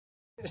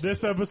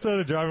This episode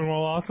of Driving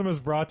While Awesome is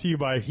brought to you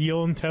by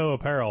Heel and Toe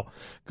Apparel.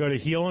 Go to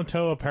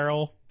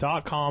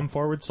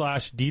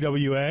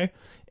heelandtoeapparel.com/DWA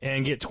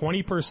and get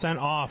 20%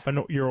 off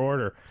your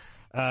order.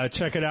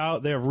 Check it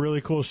out. They have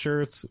really cool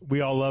shirts.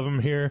 We all love them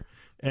here,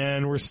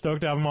 and we're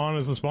stoked to have them on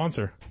as a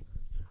sponsor.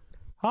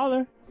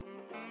 Holler.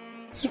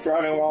 It's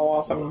Driving While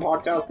Awesome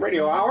podcast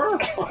radio hour.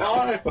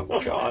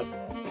 Oh, God.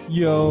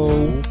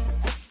 Yo.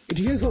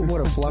 Do you guys know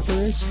what a fluffer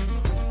is?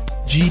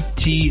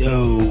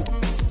 GTO.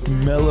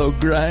 Mellow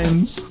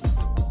grinds.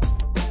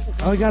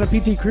 Oh, I got a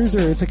PT Cruiser.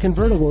 It's a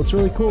convertible. It's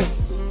really cool.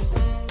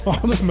 Oh,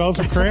 this melts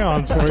of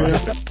crayons for you.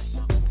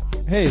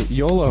 Hey,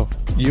 YOLO.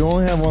 You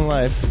only have one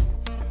life.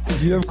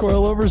 Do you have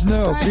coilovers?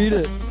 No. Beat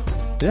it.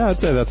 Yeah, I'd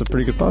say that's a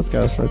pretty good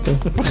podcast right there.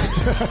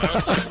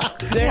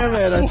 Damn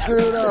it. I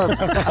screwed it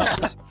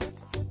up.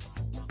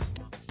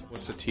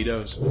 What's the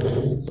Tito's?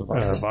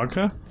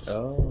 Vodka?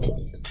 Oh.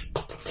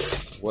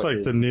 It's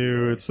like the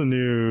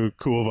new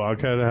cool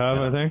vodka to have,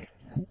 I think.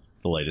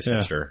 The latest Yeah.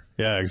 hipster.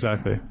 Yeah,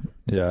 exactly.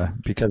 Yeah,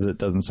 because it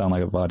doesn't sound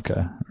like a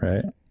vodka,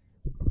 right?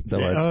 Is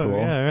that why it's cool?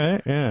 Yeah,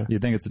 right? Yeah. You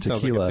think it's a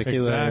Sounds like tequila. a tequila.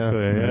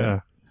 Exactly,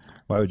 yeah.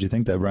 Why would you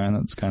think that, Brian?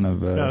 That's kind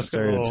of That's a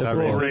little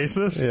stereotypical.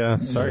 racist. Yeah,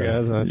 sorry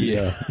guys.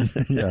 Yeah.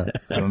 Yeah.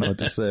 I don't know what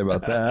to say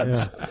about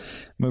that.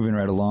 Moving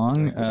right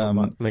along.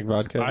 Make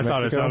vodka. in I thought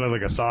it Mexico. sounded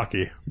like a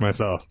sake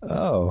myself.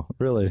 Oh,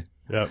 really?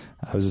 Yep.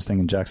 I was just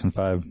thinking Jackson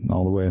 5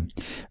 all the way.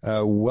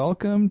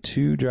 Welcome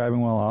to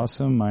Driving While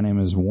Awesome. My name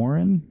is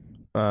Warren,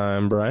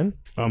 I'm Brian.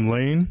 I'm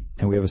Lane.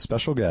 and we have a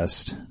special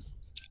guest,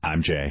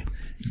 I'm Jay.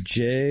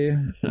 Jay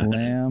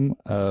Lamb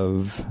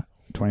of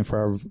 24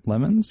 Hour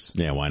Lemons.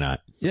 Yeah, why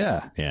not?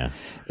 Yeah. Yeah.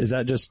 Is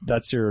that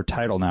that's your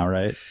title now,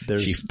 right?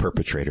 Chief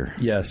perpetrator.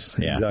 Yes,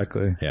 Yeah.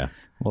 exactly. Yeah.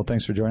 Well,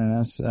 thanks for joining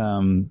us.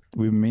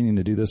 We've been meaning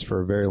to do this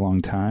for a very long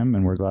time,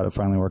 and we're glad it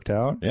finally worked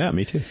out. Yeah,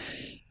 me too.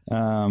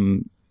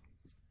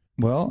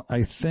 Well,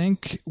 I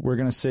think we're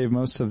going to save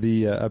most of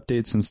the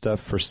updates and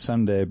stuff for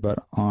Sunday, but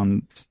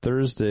on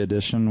Thursday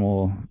edition,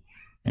 we'll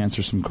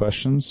answer some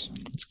questions.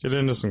 Let's get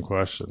into some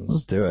questions.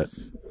 Let's do it.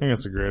 I think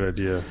that's a great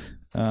idea.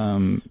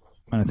 And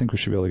I think we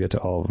should be able to get to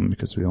all of them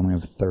because we only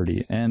have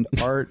 30. And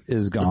Art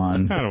is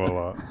gone. Kind of a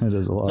lot. It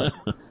is a lot.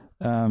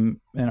 And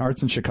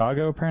Art's in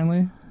Chicago,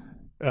 apparently.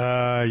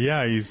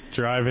 Yeah, he's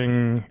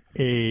driving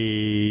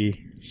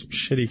some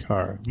shitty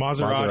car.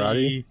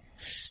 Maserati.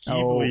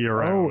 Ghibli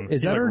around.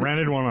 is He, that her-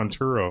 rented one on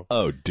Turo.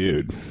 Oh,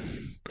 dude.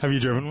 Have you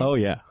driven one? Oh,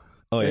 yeah.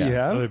 Oh, yeah. You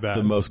have? Really bad.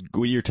 The most,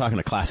 you're talking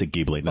a classic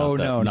Ghibli, not Oh,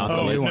 the, no, not no.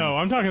 the Oh, late one. no,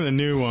 I'm talking the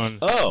new one.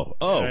 Oh,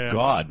 Yeah, yeah.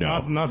 God, no.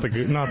 Not the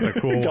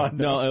cool one.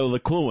 No, the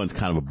cool one's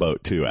kind of a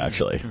boat, too,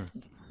 actually.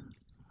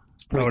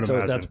 I would So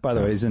imagine. that's, by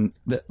the way, he's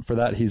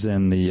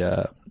in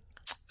the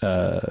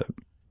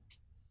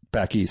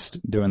back east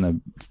doing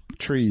the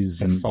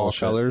trees and fall bullshit.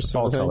 colors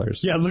Fall sort of thing?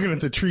 colors. Yeah, looking at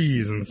the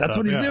trees and stuff. That's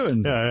what he's Yeah.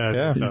 doing.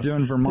 Yeah. He's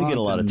doing Vermont. We get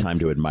a lot of and- time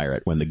to admire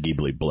it when the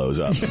Ghibli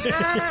blows up.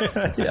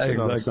 Yeah, Sitting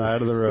on the exactly.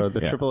 side of the road.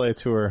 The Yeah. AAA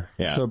tour.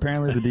 Yeah. So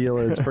apparently the deal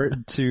is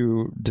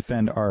to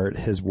defend Art,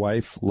 his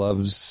wife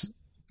loves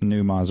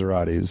new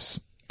Maseratis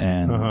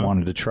and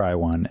wanted to try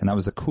one. And that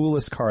was the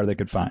coolest car they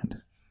could find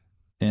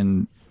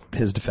in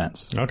his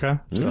defense. Okay.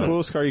 It's the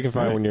coolest car you can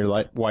find when your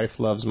wife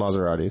loves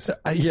Maseratis.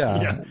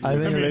 Yeah. I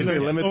think mean, it was, basically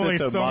there's limits it only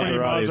to so many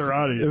Maseratis.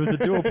 Maseratis. it was a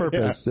dual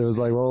purpose. It was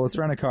like, well, let's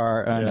rent a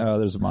car. And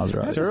there's a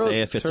Maserati.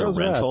 Say if it's Turo's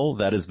a rental,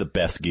 that is the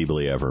best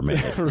Ghibli ever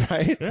made.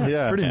 Right?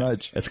 Yeah. Pretty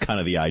much. It's kind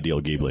of the ideal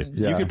Ghibli.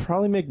 Yeah. You could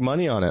probably make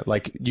money on it.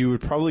 Like, you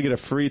would probably get a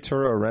free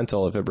Turo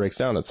rental if it breaks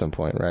down at some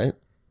point, right?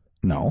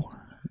 No.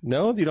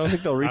 No? You don't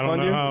think they'll I refund don't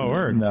know you? how it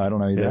works. No, I don't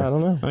know either. Yeah, I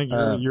don't know. I think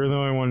you're the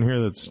only one here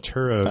that's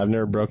Turo. I've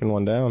never broken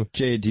one down.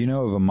 Jay, do you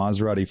know of a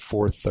Maserati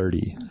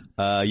 430?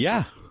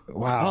 Yeah.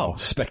 Wow. Oh,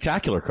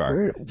 spectacular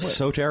car.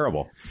 So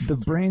terrible. The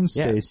brain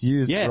space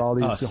used Yeah. for all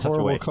Oh, these such a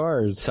horrible waste.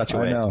 cars. Such a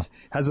I waste. know.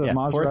 Has a Yeah.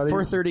 Maserati?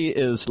 430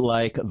 is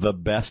like the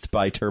best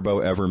bi-turbo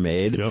ever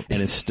made, Yep.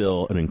 and it's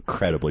still an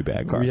incredibly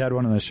bad car. We had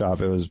one in the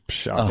shop. It was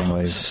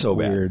shockingly so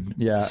weird. bad.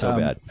 Yeah. So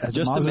bad. has a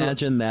Just Maserati-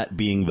 imagine that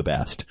being the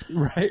best.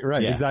 Right,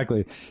 Yeah.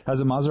 exactly. Has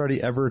a Maserati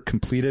ever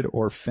completed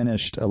or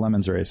finished a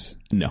Lemons race?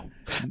 No.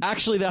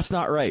 Actually, that's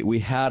not right. We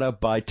had a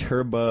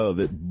bi-turbo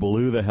that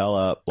blew the hell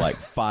up like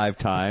 5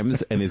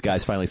 times, and these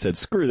guys finally said,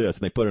 screw this,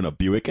 and they put in a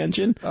Buick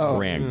engine.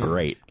 Ran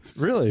great.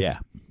 Really? Yeah.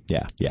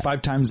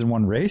 5 times in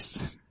one race?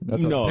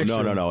 That's a No.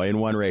 picture. In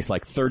one race,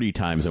 like 30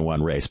 times in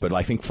one race, but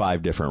I think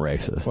 5 different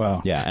races.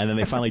 Wow. Yeah. And then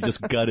they finally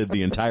just gutted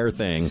the entire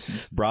thing,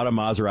 brought a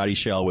Maserati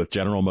shell with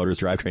General Motors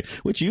drivetrain,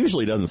 which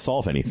usually doesn't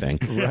solve anything,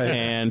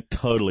 and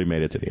totally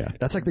made it to the end.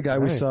 That's like the guy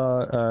we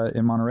saw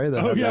in Monterey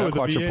that had that with the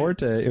V8.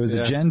 Quattroporte. It was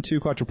a Gen 2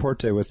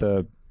 Quattroporte with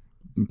a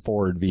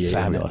Ford V8.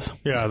 Fabulous.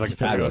 Yeah, like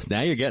Fabulous.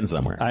 Now you're getting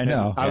somewhere. I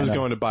know. I was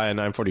going to buy a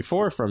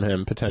 944 from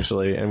him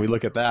potentially, and we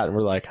look at that and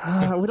we're like,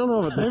 we don't know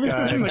about this guy.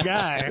 This isn't the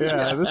guy.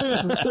 Yeah, this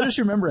is. I just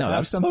remember I have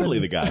that's something, totally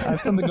the guy. I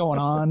have something going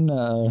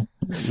on.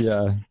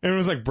 Yeah. And it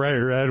was like bright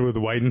red with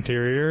white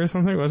interior or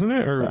something, wasn't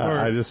it? Or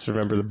I just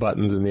remember the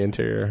buttons in the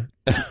interior.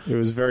 It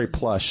was very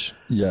plush.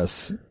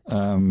 Yes.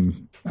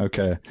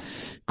 Okay.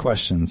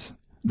 Questions.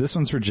 This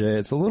one's for Jay.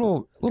 It's a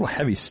little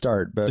heavy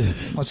start, but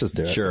let's just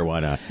do it. Sure,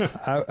 why not?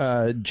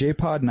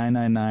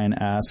 JPod999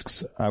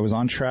 asks, I was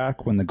on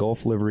track when the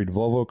Gulf liveried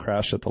Volvo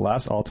crashed at the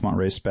last Altamont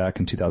race back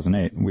in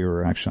 2008. We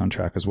were actually on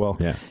track as well.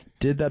 Yeah.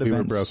 Did that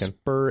event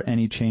spur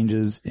any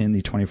changes in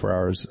the 24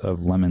 Hours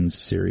of Lemons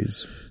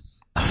series?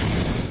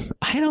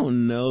 I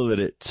don't know that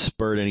it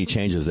spurred any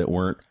changes that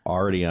weren't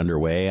already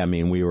underway. I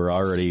mean, we were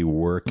already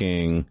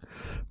working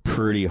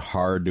pretty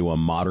hard to a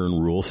modern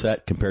rule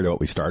set compared to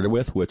what we started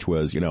with, which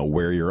was,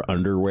 wear your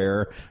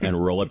underwear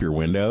and roll up your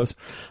windows.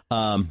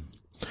 I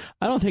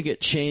don't think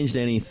it changed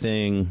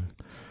anything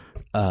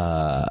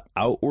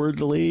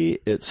outwardly.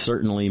 It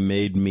certainly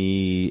made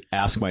me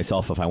ask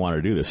myself if I wanted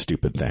to do this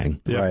stupid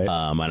thing. Right.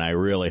 And I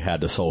really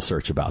had to soul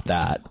search about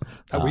that.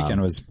 That weekend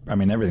was,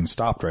 everything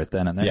stopped right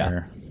then and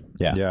there.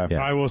 Yeah.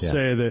 I will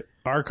say that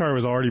our car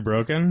was already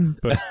broken,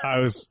 but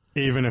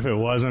even if it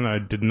wasn't, I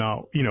did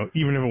not,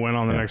 even if it went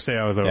on the next day,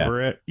 I was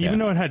over it. Even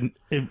though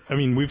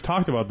we've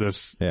talked about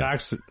this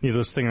accident,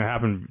 this thing that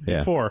happened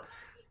before.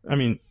 I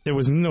mean, it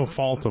was no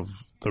fault of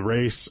the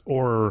race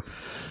or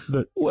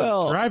the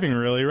driving,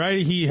 really, right?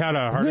 He had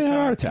a heart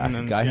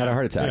attack. Guy had a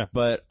heart attack.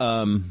 But,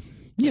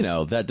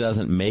 that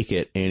doesn't make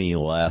it any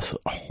less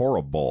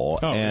horrible.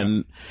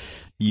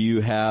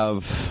 You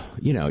have,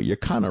 you're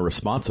kind of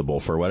responsible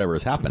for whatever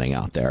is happening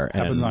out there.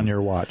 Happens on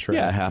your watch, right?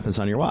 Yeah, it happens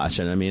on your watch.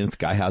 And if the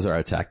guy has a heart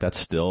attack,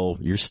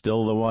 you're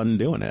still the one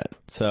doing it.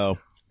 So,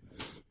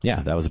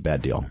 yeah, that was a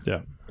bad deal.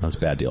 Yeah. That was a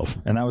bad deal.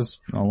 And that was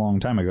a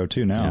long time ago,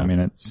 too, now.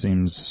 Yeah.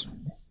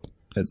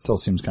 It still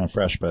seems kind of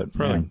fresh, but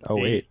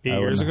probably 8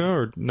 years ago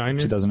or 9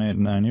 years? 2008,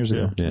 9 years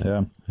ago.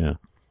 Yeah.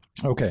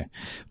 Okay.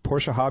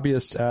 Porsche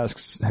Hobbyist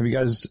asks, have you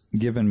guys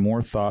given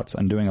more thoughts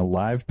on doing a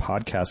live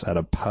podcast at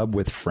a pub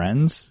with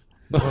friends?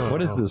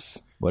 What is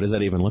this? What does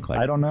that even look like?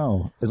 I don't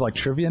know. Is it like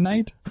trivia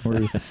night?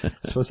 We're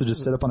supposed to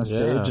just sit up on a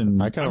stage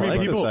and... I kind of like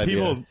this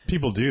idea.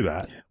 People do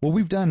that. Well,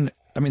 we've done...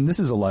 this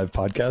is a live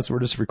podcast. We're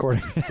just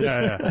recording.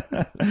 Yeah.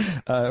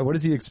 What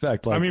does he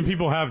expect?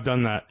 People have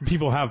done that.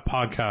 People have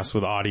podcasts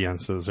with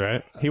audiences,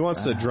 right? He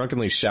wants to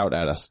drunkenly shout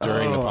at us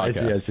during the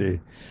podcast. I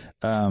see.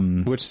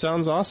 Which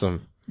sounds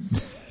awesome.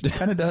 It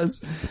kind of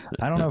does.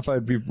 I don't know if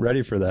I'd be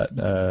ready for that.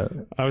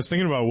 I was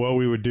thinking about what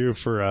we would do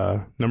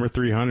for number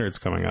 300's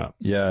coming up.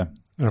 Yeah.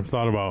 I've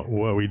thought about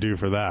what we do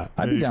for that.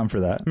 I'd be down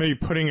for that. Maybe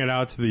putting it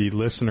out to the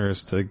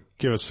listeners to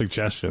give us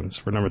suggestions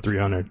for number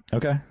 300.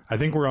 Okay. I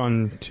think we're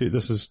on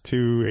this is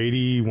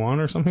 281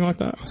 or something like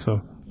that.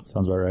 So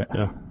sounds about right.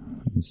 Yeah.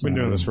 Been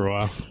doing this for a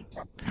while.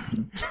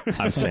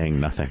 I'm saying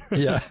nothing.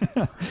 Yeah.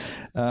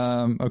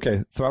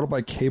 Okay. Throttled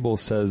by Cable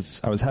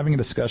says, I was having a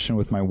discussion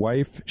with my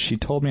wife. She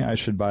told me I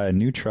should buy a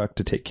new truck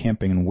to take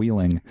camping and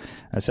wheeling.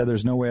 I said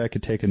there's no way I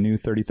could take a new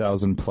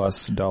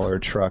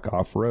 $30,000+ truck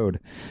off road.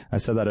 I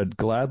said that I'd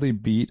gladly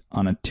beat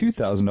on a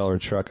 $2,000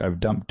 truck I've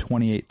dumped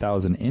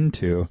 $28,000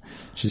 into.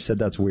 She said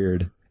that's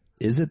weird.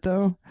 Is it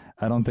though?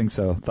 I don't think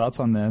so. Thoughts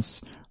on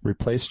this?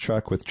 Replace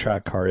truck with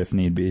track car if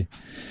need be.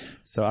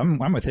 So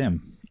I'm with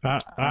him. I'm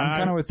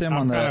kind of with him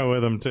I'm kind of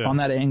with him too. On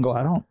that angle.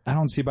 I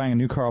don't see buying a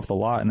new car off the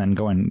lot and then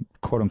going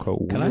quote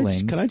unquote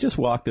wheeling. Can I just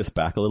walk this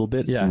back a little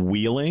bit? Yeah.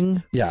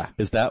 Wheeling? Yeah.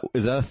 Is that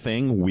a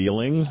thing?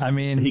 Wheeling?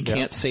 He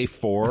can't say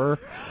four.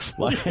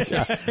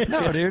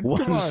 No, dude.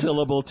 One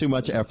syllable too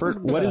much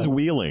effort. What is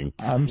wheeling?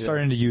 I'm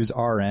starting to use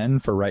RN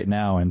for right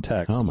now in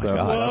text. Oh my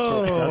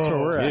God. That's where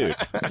we're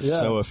at. Dude,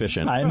 so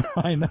efficient.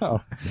 I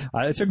know.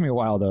 It took me a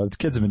while though. The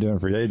kids have been doing it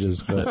for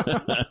ages, but,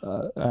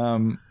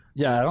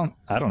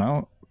 I don't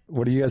know.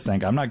 What do you guys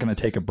think? I'm not going to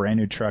take a brand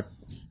new truck,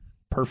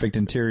 perfect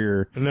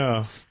interior,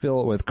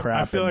 fill it with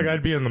crap. I feel like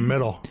I'd be in the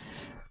middle.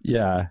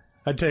 Yeah.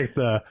 I'd take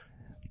the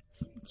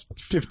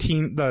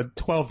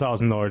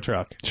 $12,000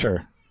 truck.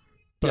 Sure.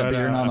 But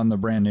you're not on the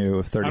brand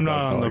new $30,000. I'm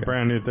not on the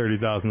brand new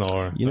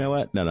 $30,000. You know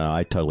what? No,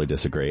 I totally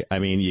disagree.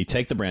 You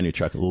take the brand new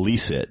truck,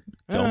 lease it.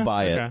 Don't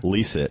buy it,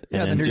 lease it.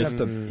 Yeah, then you're going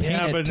to have to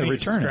paint it to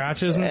return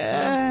scratches and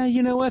stuff.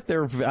 You know what?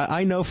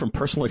 I know from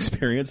personal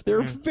experience,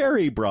 they're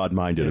very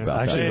broad-minded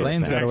about that. Actually,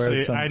 Lane's got to wear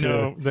some I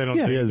know too. they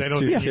don't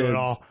do you at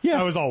all.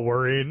 Yeah. I was all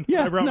worried.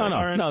 Yeah, I brought my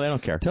car in. no, they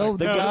don't care.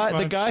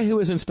 The guy who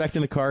is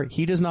inspecting the car,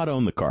 he does not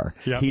own the car.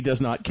 Yep. He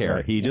does not care.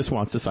 Right. He just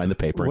wants to sign the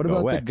paper and go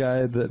away. What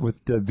about the guy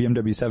with the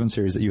BMW 7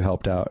 Series that you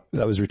helped out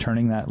that was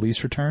returning that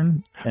lease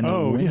return? And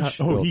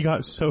he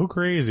got so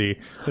crazy.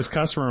 This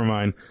customer of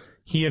mine,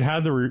 he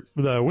had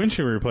the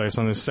windshield replaced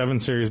on this 7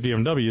 Series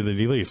BMW that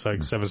he leased, like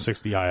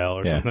 760IL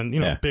or something.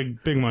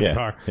 Big money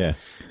car. Yeah.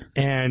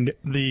 And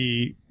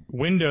the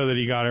window that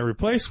he got it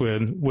replaced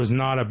with was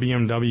not a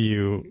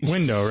BMW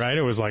window, right?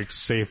 It was like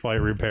Safe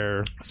Light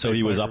Repair. So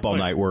he was up all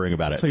night worrying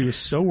about it. So he was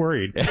so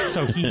worried.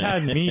 So he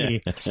had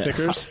me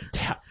stickers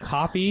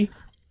copy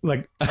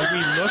Like, we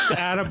looked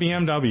at a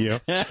BMW.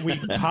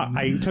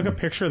 I took a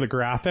picture of the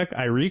graphic.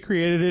 I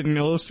recreated it in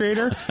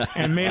Illustrator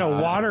and made a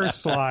water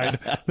slide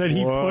that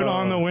he put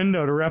on the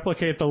window to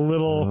replicate the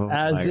little,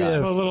 the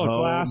little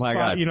glass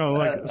spot, you know,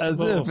 like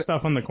little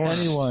stuff on the corner.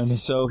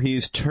 So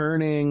he's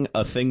turning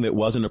a thing that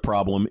wasn't a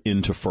problem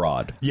into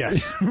fraud.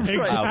 Yes. Exactly.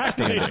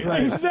 Outstanding.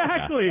 Right.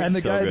 Exactly. And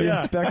the So guy, good. the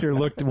inspector,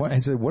 looked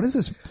and said, "What is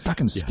this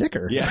fucking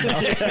sticker?" Yeah.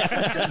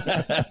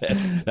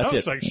 That's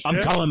it. like I'm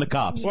shit. calling the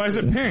cops. Why is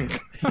it pink?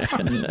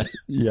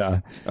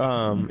 Yeah.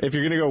 If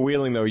you're gonna go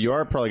wheeling though, you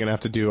are probably gonna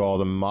have to do all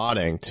the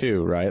modding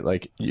too, right?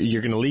 Like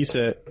you're gonna lease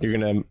it, you're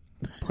gonna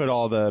put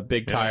all the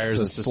big tires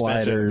the and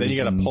suspension, sliders then you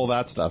gotta and- pull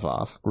that stuff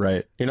off.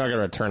 Right. You're not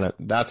gonna return it.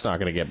 That's not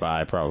gonna get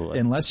by probably.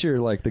 Unless you're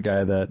like the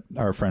guy that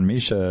our friend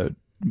Misha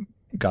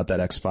got that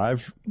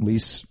X5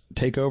 lease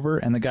takeover,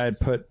 and the guy had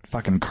put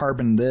fucking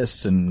carbon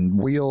this and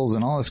wheels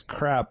and all this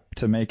crap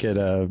to make it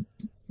a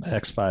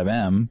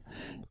X5M,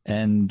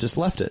 and just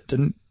left it.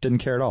 Didn't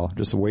care at all.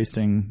 Just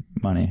wasting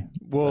money.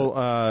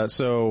 Well,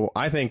 so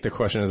I think the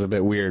question is a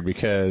bit weird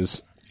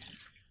because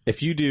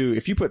if you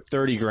put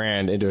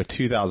 $30,000 into a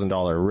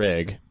 $2,000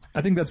 rig,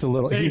 I think that's a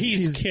little.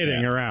 He's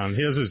kidding around.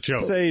 He does his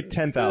joke. say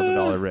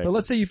 $10,000 rig. But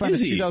let's say you find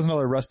Easy. a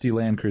 $2,000 rusty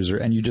Land Cruiser,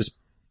 and you just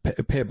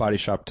pay a body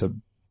shop to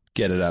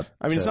get it up.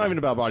 I mean, it's not even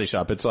about body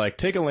shop. It's like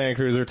take a Land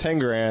Cruiser,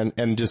 $10,000,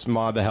 and just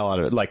mod the hell out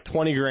of it. Like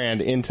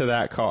 $20,000 into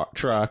that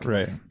truck,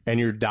 Right. And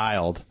you're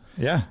dialed.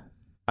 Yeah.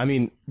 I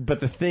mean, but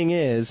the thing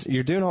is,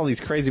 you're doing all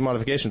these crazy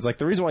modifications. Like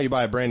the reason why you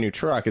buy a brand new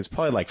truck is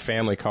probably like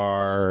family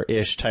car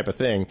ish type of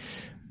thing.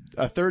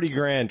 A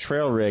 $30,000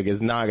 trail rig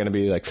is not going to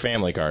be like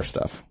family car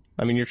stuff.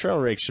 I mean, your trail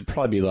rig should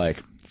probably be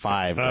like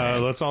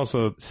 $5,000. Let's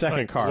also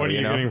Second car, What are you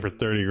you know? getting for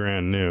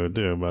 $30,000 new,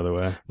 too? By the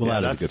way, Well, Yeah,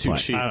 that is that's a good too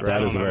point. cheap, right?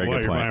 That I is a don't know very what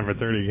good you're point. buying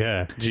for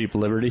 $30,000. Jeep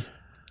Liberty.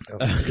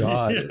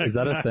 God, is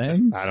that a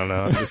thing? I don't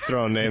know. I'm just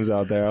throwing names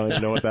out there. I don't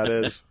even know what that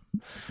is.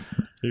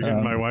 You're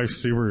getting my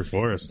wife's Subaru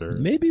Forester.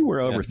 Maybe we're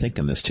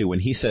overthinking this too. When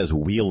he says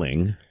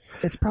wheeling,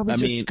 It's probably I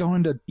just mean,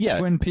 going to yeah.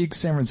 Twin Peaks,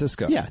 San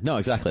Francisco. yeah, no,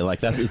 exactly.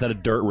 Like is that a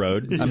dirt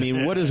road? I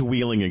mean, what is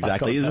wheeling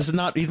exactly? He's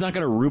not going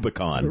to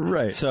Rubicon.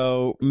 Right.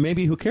 So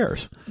maybe who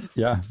cares?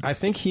 Yeah. I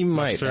think he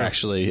might true.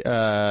 actually.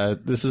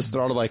 This is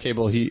Throttle by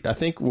Cable. I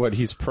think what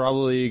he's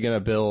probably going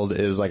to build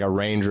is like a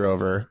Range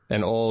Rover,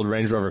 an old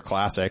Range Rover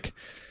Classic.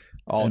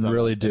 All And done.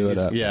 really do it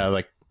up. Yeah,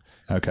 like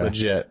Okay.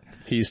 legit.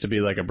 He used to be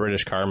like a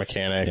British car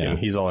mechanic, Yeah. and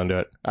he's all into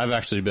it. I've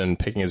actually been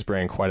picking his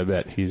brain quite a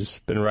bit. He's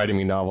been writing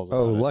me novels.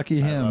 Oh, about it.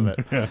 lucky I him. love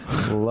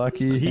it.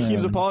 Lucky He him.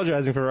 keeps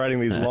apologizing for writing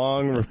these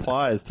long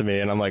replies to me,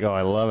 and I'm like, oh,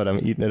 I love it. I'm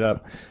eating it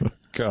up.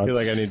 I feel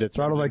like I need to.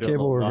 Throttle by do a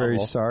Cable, whole we're very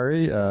novel.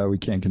 sorry. We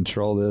can't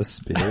control this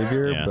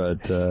behavior, Yeah.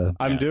 but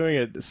I'm doing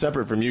it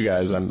separate from you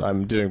guys.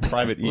 I'm doing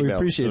private emails. we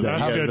appreciate so that.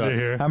 That's you guys good to don't-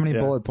 hear. how many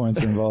Yeah. bullet points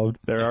are involved?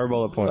 There are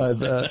bullet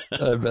points.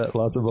 I bet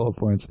lots of bullet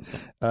points.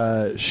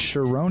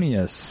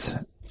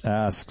 Sharonius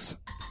asks,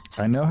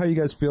 I know how you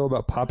guys feel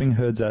about popping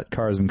hoods at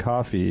Cars and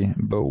Coffee,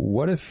 but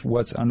what if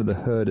what's under the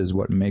hood is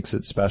what makes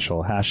it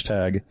special?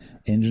 Hashtag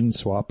engine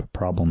swap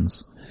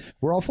problems.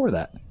 We're all for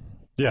that.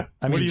 Yeah.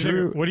 mean, what do you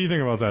Drew- think? What do you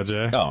think about that,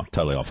 Jay? Oh,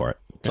 totally all for it.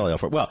 Totally all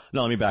for it. Well,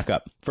 no, let me back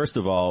up. First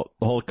of all,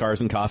 the whole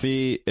Cars and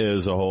Coffee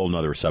is a whole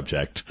nother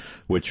subject,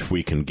 which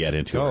we can get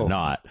into Oh, or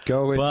not.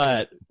 go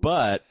into-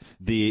 But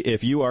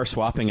if you are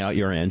swapping out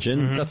your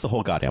engine, that's the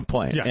whole goddamn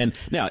point. Yeah. And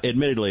now,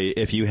 admittedly,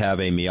 if you have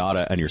a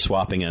Miata and you're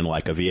swapping in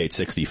like a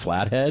V860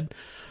 flathead,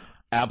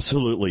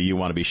 absolutely you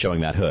want to be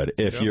showing that hood.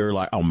 If you're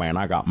like, oh man,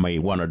 I got me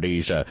one of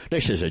these,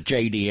 this is a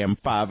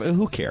JDM5,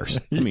 who cares?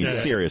 I mean,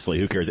 seriously,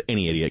 who cares?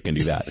 Any idiot can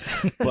do that.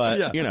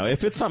 But, you know,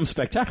 if it's something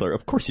spectacular,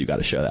 of course you got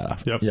to show that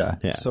off. Yep. Yeah.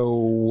 Yeah. So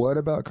what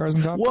about Cars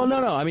and Coffee? Well,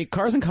 no. I mean,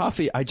 Cars and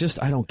Coffee, I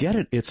don't get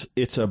it.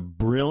 It's a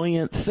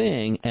brilliant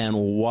thing. And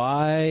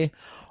why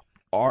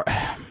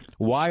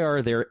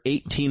are there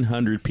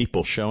 1,800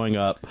 people showing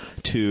up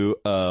to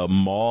a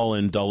mall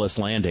in Dulles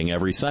Landing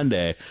every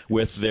Sunday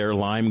with their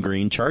lime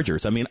green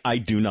Chargers? I mean, I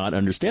do not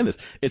understand this.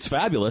 It's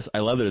fabulous. I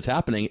love that it's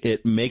happening.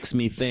 It makes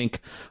me think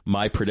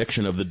my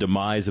prediction of the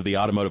demise of the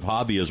automotive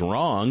hobby is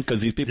wrong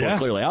because these people are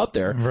clearly out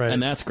there, Right.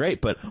 and that's great.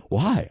 But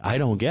why? I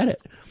don't get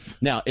it.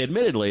 Now,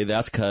 admittedly,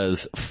 that's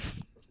because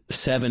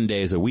 7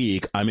 days a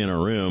week, I'm in a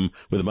room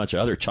with a bunch of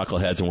other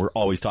chuckleheads and we're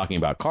always talking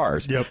about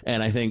cars. Yep.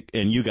 And I think,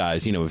 and you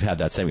guys, you know, have had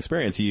that same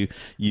experience.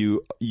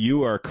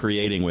 You are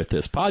creating with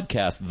this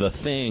podcast the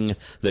thing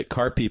that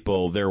car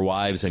people, their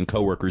wives and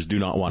coworkers do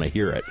not want to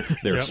hear it.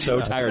 They're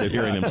so tired of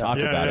hearing them talk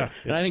about it.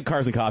 And I think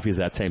Cars and Coffee is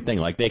that same thing.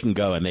 Like they can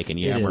go and they can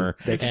yammer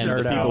They can and the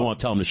nerd people out. won't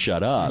tell them to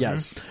shut up.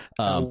 Yes.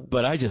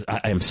 But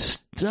I am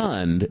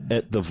stunned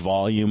at the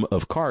volume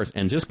of cars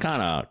and just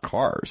kind of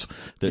cars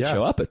that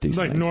show up at these It's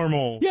like things.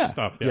 normal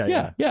stuff.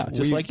 Yeah.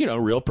 Just like, you know,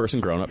 real person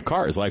grown up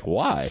cars. Like,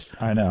 why?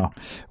 I know.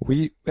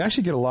 We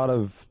actually get a lot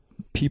of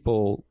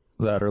people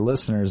that are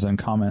listeners and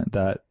comment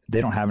that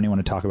they don't have anyone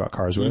to talk about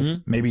cars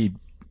with. Maybe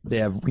they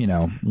have, you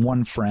know,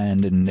 one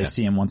friend and they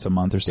see him once a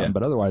month or something.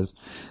 But otherwise,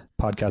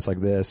 podcasts like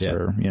this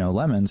or, you know,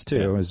 Lemons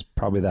too is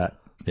probably that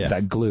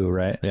that glue,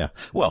 right? Yeah.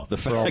 Well, the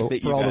fact all the-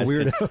 that for all the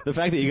weirdos. the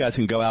fact that you guys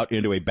can go out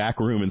into a back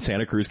room in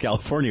Santa Cruz,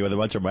 California, with a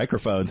bunch of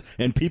microphones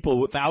and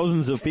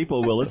thousands of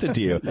people will listen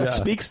to you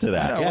speaks to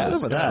that. Yeah, what's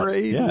up with that?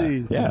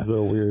 Crazy. Yeah. It's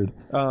so weird.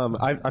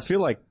 I feel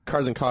like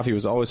Cars and Coffee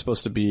was always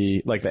supposed to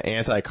be like the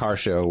anti-car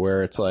show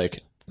where it's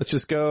like, let's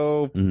just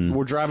go.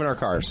 We're driving our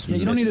cars. Yeah,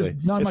 you don't need to-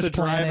 basically. not it's much a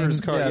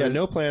driver's planning. car. Yeah,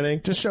 No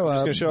planning. just show up.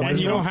 Just gonna show up. And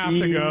There's you no don't have to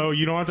fees. go.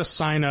 You don't have to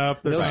sign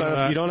up. No There's sign none of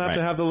up. that. You don't have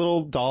to have the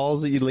little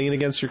dolls that you lean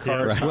against your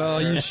car.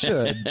 Well, you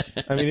should.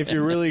 I mean, if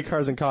you're really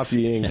Cars and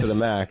Coffeeing to the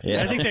max.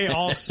 I think they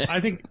all. I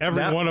think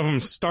every one of them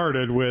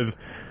started with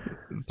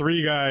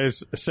 3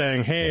 guys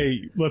saying,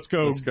 "Hey, let's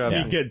go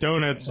get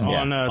donuts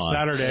on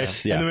Saturday,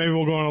 yeah. and then maybe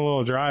we'll go on a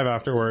little drive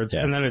afterwards."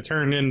 Yeah. And then it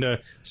turned into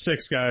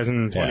 6 guys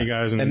and 20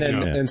 guys, and And then you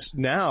know. and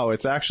now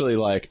it's actually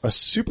like a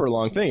super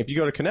long thing. If you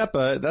go to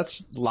Canepa,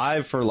 that's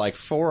live for like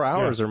 4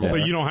 hours or more.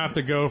 But you don't have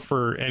to go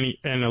for an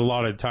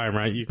allotted time,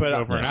 right? You can But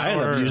go for an I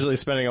end hour. up usually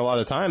spending a lot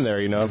of time there,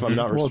 if I'm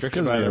not Well, it's restricted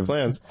because by their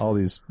plans. all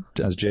these,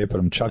 as Jay put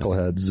them,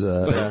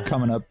 chuckleheads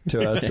coming up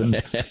to us. And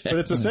But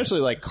it's essentially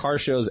like car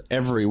shows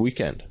every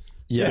weekend.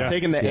 yeah, It's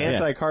taken the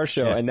anti-car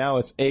show, and now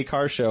it's a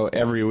car show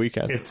every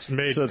weekend. It's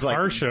made So it's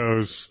car like-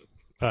 shows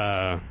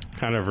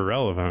kind of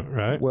irrelevant,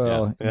 right?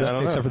 well, I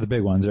don't except know. for the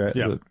big ones, right?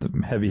 Yeah.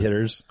 The heavy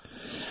hitters.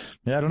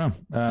 Yeah, I don't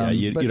know.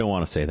 You but- don't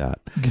want to say that.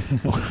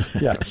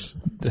 yeah,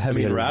 the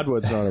heavy hitters.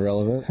 Radwood's not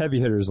irrelevant. Heavy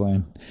hitters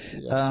lane.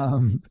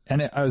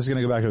 I was going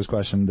to go back to his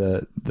question,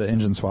 the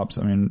engine swaps.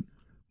 I mean,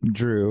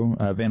 Drew,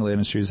 Vandal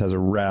Industries has a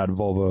rad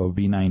Volvo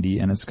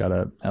V90 and it's got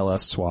a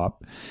LS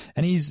swap.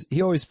 And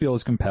he always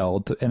feels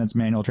compelled to, and it's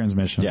manual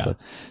transmission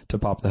to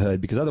pop the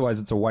hood because otherwise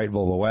it's a white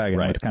Volvo wagon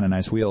with kind of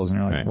nice wheels and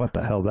you're like, what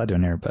the hell's that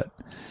doing here? But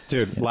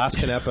Dude, last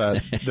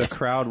Canepa, the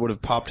crowd would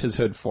have popped his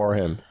hood for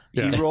him.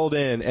 He rolled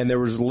in, and there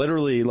was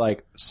literally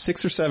like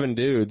 6 or 7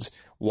 dudes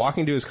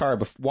walking to his car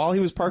while he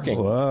was parking.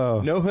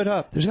 whoa. No hood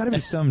up. There's got to be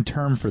some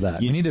term for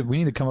that. We need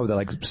to come up with that,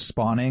 like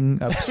spawning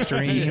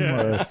upstream.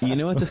 Or, You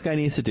know what this guy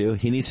needs to do?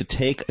 He needs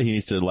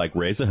to like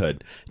raise the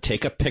hood,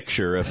 take a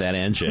picture of that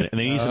engine, and then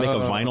he needs to make a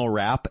vinyl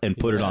wrap and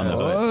put it on the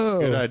hood.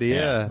 Good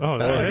idea. Oh,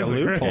 That's like a is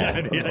great loophole.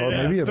 idea.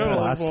 or maybe a Totally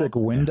plastic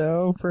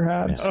window,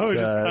 perhaps. Oh,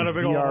 just kind of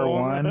big old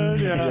hole in the ZR1.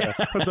 hood,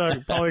 yeah. Put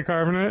the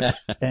polycarbonate.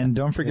 And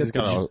don't forget He's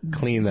gotta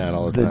clean that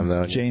all the time,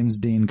 though. James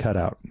Dean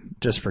cutout,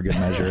 just for good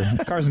measure.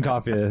 Cars and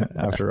Coffee,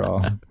 after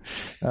all.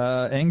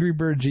 Angry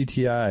Bird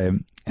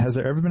GTI. Has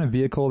there ever been a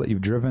vehicle that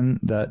you've driven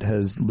that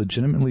has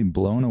legitimately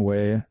blown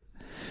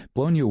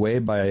you away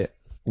by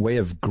way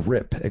of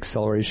grip,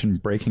 acceleration,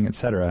 braking,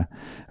 etc.?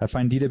 I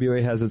find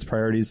DWA has its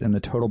priorities in the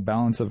total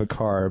balance of a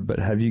car, but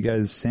have you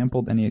guys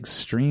sampled any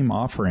extreme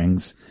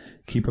offerings?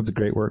 Keep up the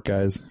great work,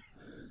 guys.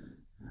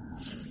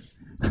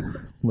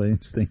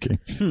 Lane's thinking.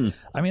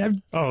 I mean, I've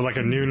Oh, like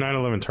a new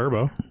 911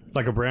 turbo,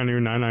 like a brand new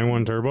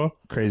 991 turbo.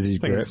 crazy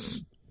grip.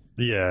 Things,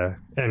 yeah,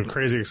 and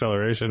crazy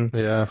acceleration,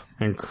 Yeah.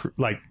 and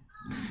like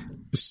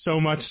so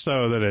much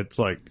so that it's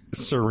like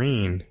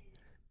serene,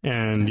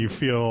 and you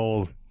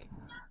feel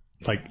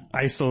like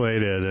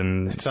isolated,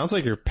 and It sounds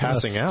like you're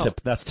passing out.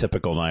 That's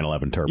typical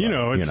 911 turbo.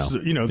 it's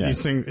Yeah.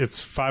 these things.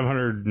 It's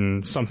 500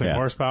 and something Yeah.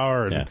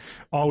 horsepower and Yeah.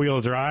 all wheel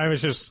drive.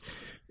 It's just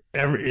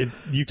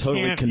you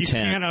Totally can't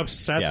content.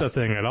 upset Yeah. the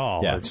thing at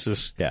all. Yeah. It's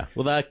just Yeah.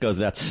 Well,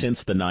 that's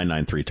since the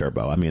 993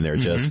 turbo. I mean,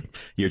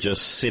 you're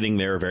just sitting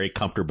there very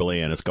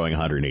comfortably and it's going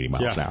 180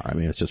 miles an hour. I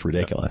mean, it's just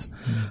ridiculous.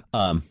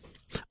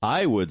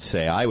 I would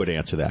say I would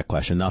answer that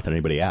question. Not that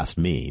anybody asked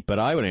me, but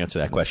I would answer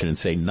that question and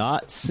say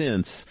not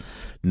since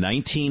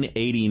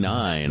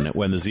 1989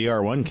 when the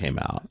ZR1 came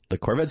out. The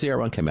Corvette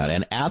ZR1 came out,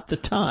 and at the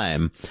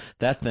time,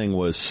 that thing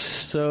was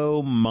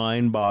so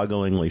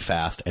mind-bogglingly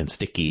fast and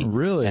sticky.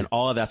 Really? And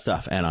all of that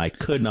stuff. And I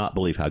could not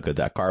believe how good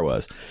that car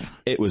was.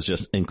 It was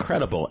just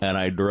incredible. And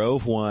I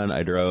drove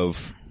a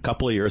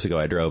couple of years ago,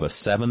 I drove a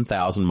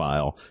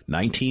 7,000-mile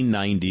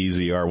 1990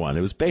 ZR1.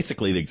 It was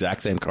basically the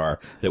exact same car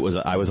that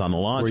I was on the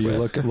launch Were you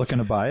with. looking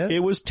to buy it? It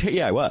was,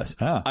 yeah, I was.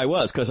 Ah. I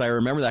was, because I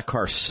remember that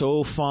car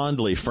so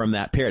fondly from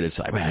that period. It's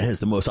like, man, it is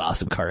the most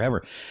awesome car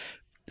ever.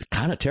 It's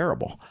kind of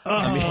terrible.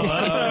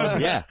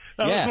 that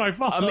was my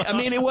fault. I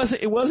mean, it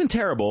wasn't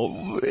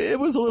terrible. It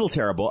was a little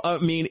terrible. I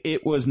mean,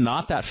 it was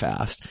not that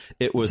fast.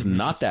 It was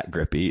not that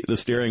grippy. The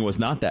steering was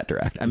not that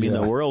direct. I mean,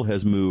 the world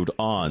has moved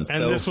on so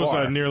and this was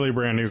far. a nearly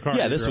brand new car.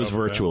 Yeah, you this was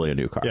drove, virtually a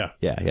new car.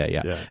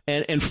 Yeah.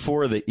 And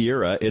for the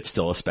era, it's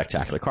still a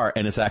spectacular car,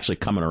 and it's actually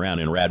coming around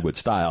in Radwood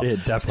style.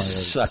 It definitely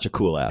is. Such a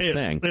cool ass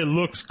thing. It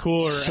looks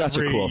cooler Such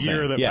a every cool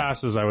year thing. that Yeah.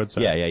 passes, I would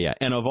say. Yeah.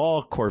 And of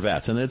all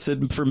Corvettes, and it's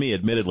for me,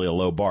 admittedly, a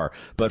low bar,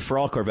 but for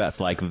all Corvettes,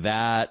 like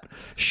that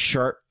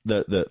sharp,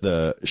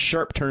 the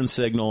sharp turn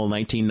signal,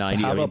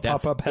 1990. I mean,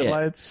 that's pop-up it.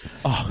 headlights.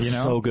 Oh,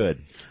 so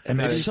good. And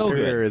The maybe so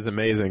interior good. is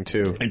amazing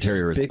too.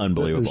 Interior is Big-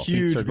 unbelievable. Seats are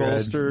Huge good.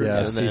 bolsters, Yeah,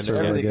 and seats then are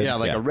really everything. good. Yeah,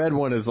 like Yeah. a red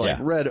one is like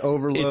Yeah. red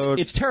overload.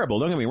 It's terrible.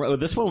 Don't get me wrong.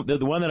 This one, the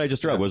one that I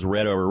just drove, was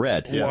red over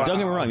red. Wow. Don't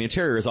get me wrong. The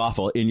interior is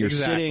awful, and you're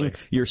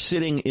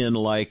sitting in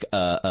like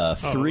a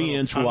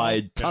 3-inch tunnel.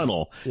 wide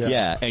tunnel.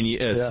 Yeah, and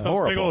it's Big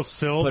horrible. old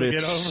sill but to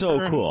it's get over so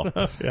and cool.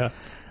 stuff. Yeah.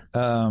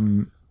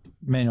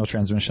 manual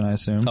transmission, I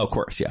assume. Oh, of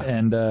course, yeah.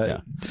 And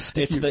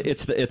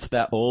It's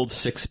that old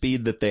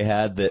 6-speed that they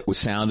had that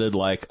sounded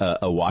like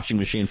a washing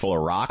machine full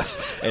of rocks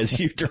as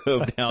you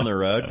drove down the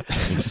road.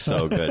 It's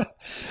so good.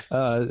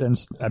 And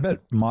I bet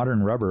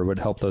modern rubber would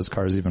help those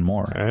cars even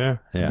more.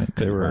 Yeah.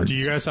 They were. Do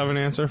you guys have an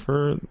answer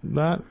for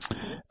that?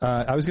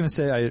 I was going to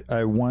say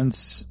I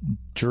once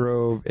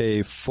drove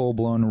a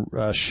full-blown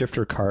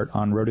shifter cart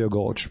on Rodeo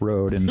Gulch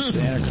Road in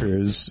Santa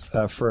Cruz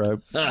for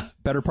a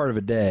better part of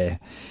a day.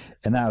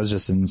 And that was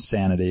just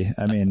insanity.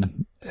 I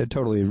mean,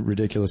 totally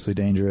ridiculously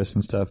dangerous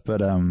and stuff.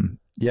 But,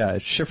 yeah,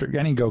 shifter,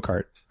 any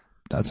go-kart.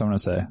 That's what I'm going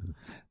to say.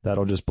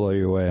 That'll just blow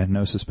you away.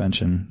 No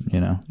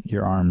suspension,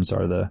 your arms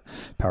are the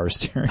power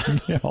steering,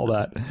 all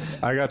that.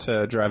 I got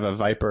to drive a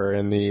Viper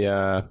in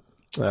the,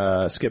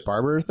 Skip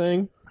Barber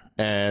thing.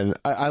 And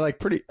I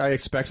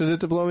expected it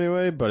to blow me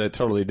away, but it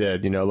totally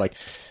did.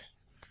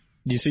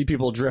 You see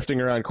people drifting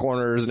around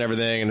corners and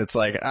everything, and it's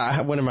like,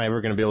 when am I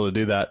ever going to be able to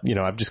do that?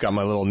 I've just got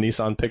my little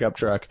Nissan pickup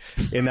truck.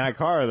 In that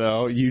car,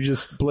 though, you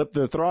just blip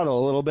the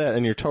throttle a little bit,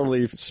 and you're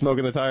totally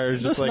smoking the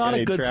tires just That's like not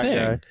any a good track thing.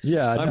 guy.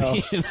 Yeah, I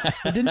mean,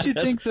 didn't you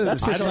think that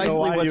that's I don't know precisely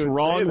why what's you would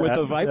wrong say with that.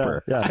 the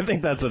Viper. Yeah. I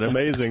think that's an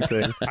amazing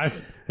thing.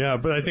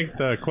 But I think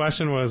the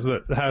question was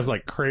that it has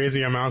like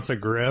crazy amounts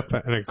of grip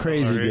and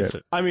Crazy grip.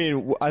 acceleration. I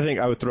mean, I think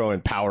I would throw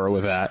in power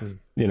with that.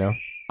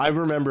 I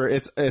remember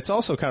it's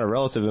also kind of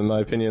relative in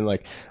my opinion.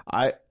 Like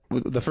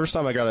the first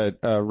time I got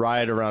a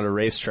ride around a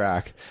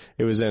racetrack,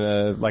 it was in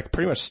a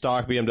pretty much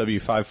stock BMW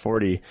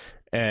 540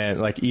 and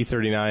like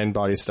E39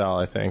 body style,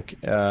 I think,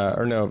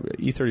 or no,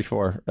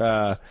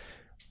 E34.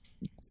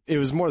 It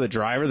was more the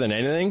driver than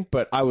anything,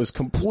 but I was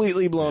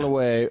completely blown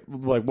away,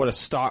 like what a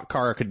stock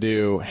car could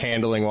do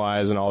handling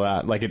wise and all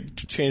that. Like it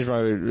changed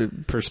my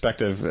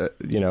perspective,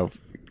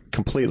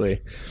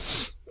 completely.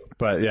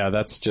 But yeah,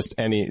 that's just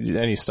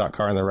any stock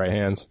car in the right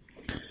hands.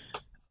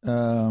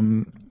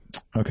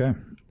 Okay.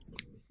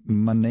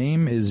 My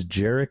name is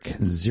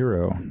Jarek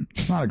Zero.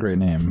 It's not a great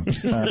name.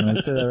 I'm going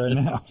to say that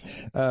right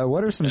now.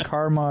 What are some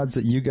car mods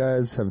that you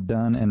guys have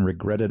done and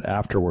regretted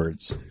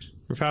afterwards?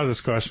 We've had this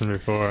question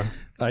before.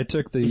 I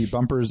took the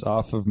bumpers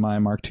off of my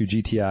Mark II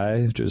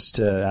GTI just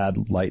to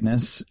add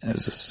lightness. It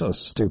was just so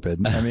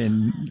stupid. I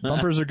mean,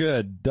 bumpers are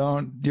good.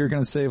 You're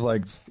going to save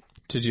like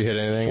Did you hit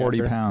anything? 40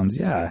 after? pounds.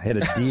 Yeah, I hit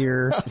a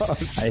deer.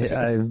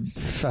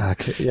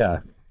 Fuck. Yeah.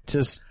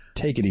 Just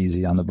take it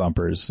easy on the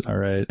bumpers. All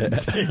right.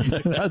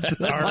 That's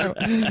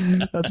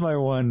my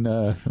one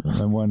How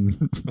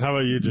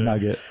about you, Jay?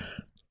 nugget.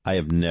 I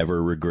have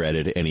never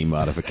regretted any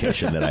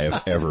modification that I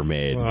have ever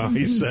made. Well,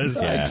 he says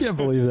Yeah. I can't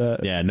believe that.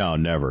 Yeah, no,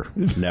 never.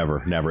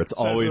 It's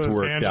always with his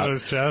worked hand out. on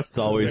his chest. It's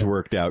always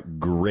worked out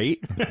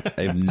great.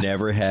 I've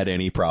never had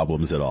any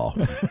problems at all.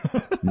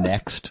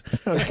 Next.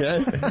 Okay.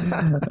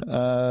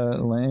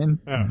 Lane,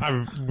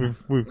 Yeah,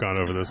 we've gone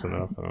over this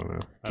enough. I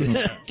don't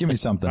know. give me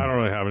something. I don't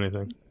really have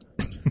anything.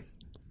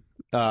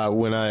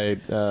 When I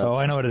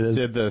I know what it is.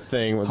 did the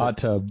thing with Hot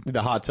tub.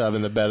 the hot tub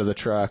in the bed of the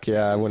truck.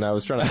 Yeah, when I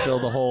was trying to fill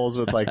the holes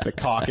with like the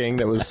caulking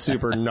that was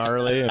super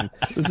gnarly, and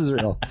This is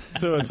real.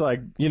 so it's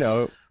like you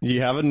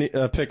have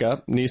a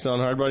pickup, Nissan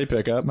hardbody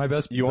pickup. My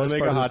best you want best to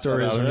make part a of the hot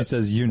story tub is out when of he it.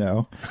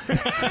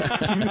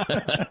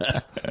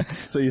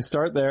 says, So you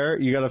start there.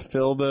 You got to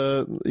fill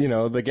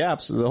the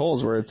gaps, the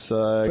holes where it's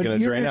going to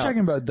drain you're out. talking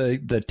about the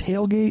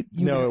tailgate?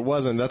 No, it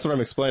wasn't. That's what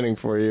I'm explaining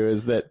for you.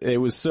 Is that it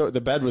was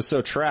the bed was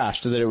so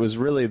trashed that it was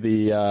really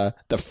the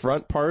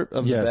front part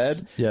of Yes. the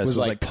bed Yes, was it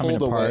was, like coming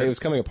pulled apart. away. It was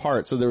coming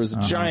apart, so there was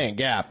a giant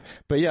gap.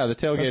 But yeah, the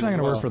tailgate. That's not as going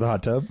to well. work for the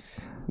hot tub.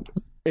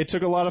 It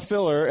took a lot of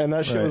filler, and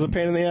that shit Right. was a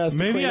pain in the ass. to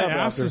Maybe clean I up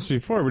asked after. this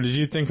before, but did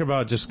you think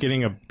about just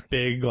getting a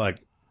big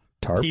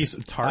Tarp. piece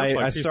of tarp? I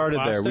piece of started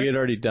there. plastic? We had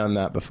already done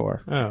that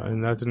before. Oh,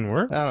 and that didn't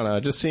work? I don't know.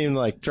 It just seemed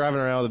like driving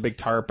around with a big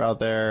tarp out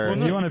there. Well,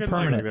 no, You want it it's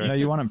permanent. good. No,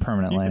 you want it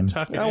permanent, You Lane. can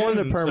tuck it I in wanted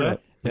it and permanent.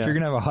 stuff. If you're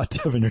going to have a hot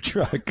tub in your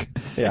truck.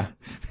 Yeah.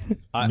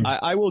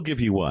 I will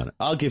give you one.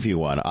 I'll give you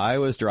one. I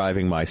was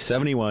driving my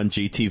 71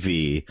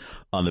 GTV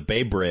on the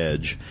Bay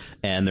Bridge,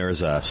 and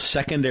there's a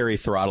secondary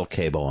throttle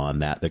cable on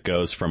that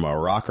goes from a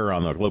rocker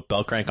on the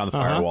bell crank on the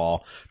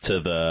firewall to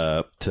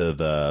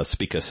the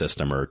speaker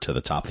system or to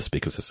the top of the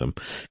speaker system,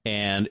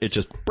 and it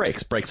just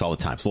breaks all the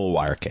time. It's a little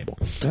wire cable.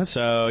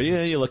 So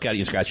you look at it,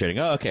 you scratch it, and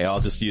go, okay,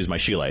 I'll just use my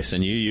shoelace,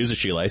 and you use a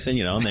shoelace, and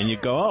and then you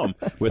go home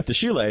with the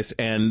shoelace,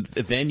 and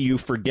then you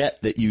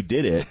forget that you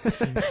did it,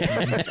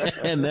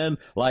 and then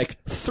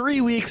like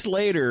 3 weeks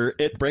later,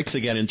 it breaks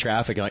again in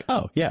traffic. And like,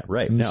 oh yeah,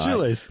 right. No,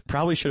 Shoelace. I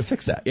probably should have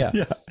fixed that. Yeah.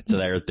 So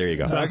there you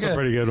go. That's a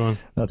pretty good one.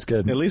 That's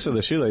good. At least with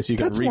a shoelace, you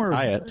can That's more-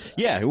 retie it.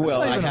 Yeah. Well,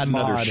 not I even had a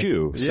another mod.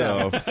 shoe.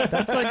 So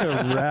That's like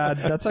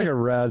a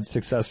rad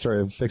success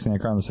story of fixing a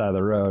car on the side of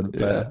the road.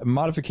 But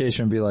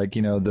modification would be like,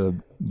 the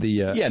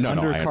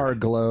undercar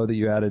glow that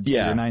you added to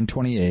your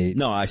 928.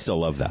 no, I still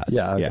love that.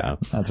 Yeah, okay. Yeah.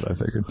 That's what I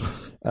figured.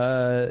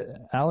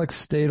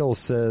 Alex Stadel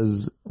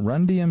says,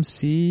 Run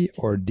DMC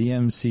or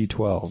DMC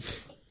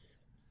 12?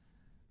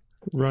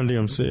 Run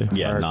DMC.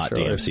 Yeah, Hard not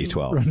choice. DMC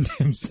 12. Run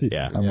DMC.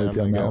 Yeah. I'm with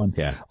you on that one.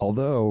 Yeah.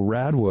 Although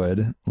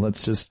Radwood,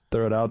 let's just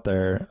throw it out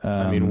there.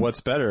 I mean,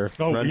 what's better?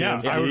 Oh, Run yeah,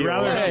 DMC I would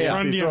rather or have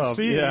Run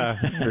DMC. Yeah,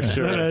 for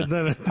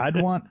sure.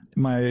 I'd want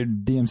my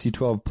DMC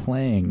 12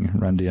 playing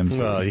Run DMC.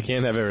 Well, you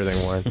can't have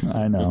everything, Warren.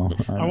 I know.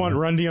 I want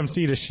Run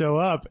DMC to show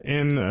up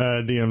in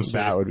DMC.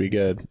 That would be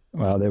good.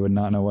 Wow, they would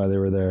not know why they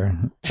were there.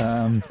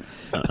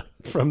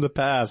 From the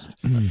past.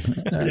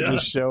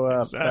 Just show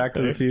up. Back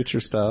to the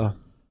Future style.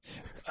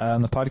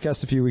 On the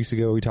podcast a few weeks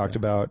ago, we talked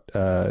about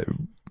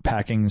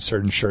packing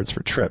certain shirts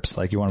for trips.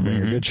 Like you want to bring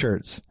your good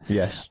shirts.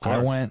 Yes. I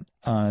went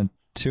on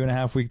a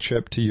 2.5-week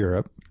trip to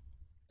Europe,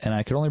 and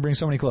I could only bring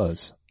so many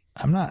clothes.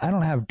 I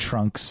don't have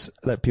trunks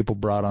that people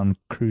brought on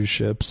cruise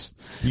ships.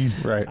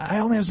 Right. I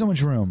only have so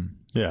much room.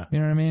 Yeah. You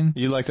know what I mean?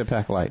 You like to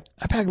pack light.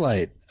 I pack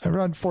light. I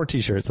brought 4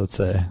 t-shirts, let's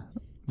say.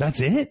 That's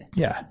it?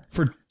 Yeah.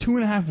 For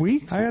 2.5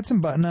 weeks? I got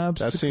some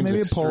button-ups. That seems maybe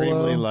a extremely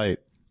polo. light.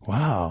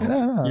 Wow. I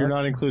don't know. You're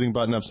not including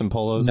button-ups and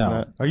polos No. in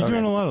that? Are you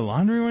doing a lot of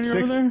laundry when you're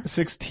over there?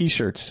 Six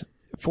t-shirts.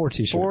 4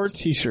 t-shirts. 4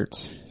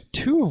 t-shirts.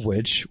 2 of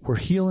which were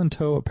heel and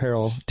toe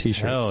apparel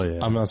t-shirts. Hell yeah.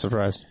 I'm not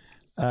surprised.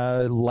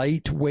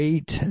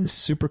 Lightweight,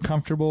 super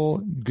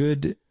comfortable,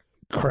 good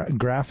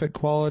graphic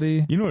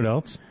quality. You know what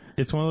else?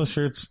 It's one of those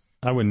shirts,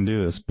 I wouldn't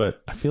do this,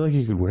 but I feel like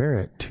you could wear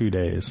it 2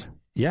 days.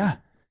 Yeah,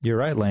 you're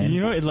right, Lane.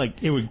 You know,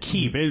 it would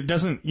keep. It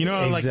doesn't,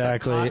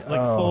 Exactly. like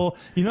full,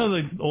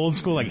 the old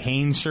school, like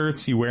Hanes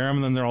shirts, you wear them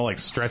and then they're all like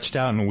stretched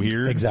out and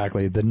weird.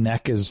 Exactly. The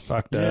neck is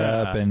fucked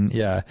up, and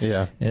Yeah.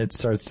 it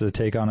starts to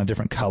take on a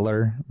different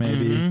color.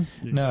 Maybe.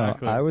 Exactly. No,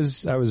 I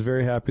was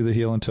very happy with the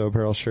heel and toe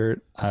apparel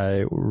shirt.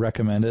 I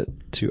recommend it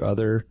to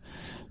other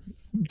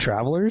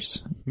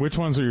travelers. Which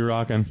ones are you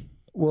rocking?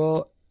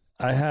 Well,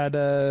 I had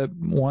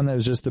one that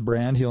was just the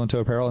brand heel and toe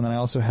apparel, and then I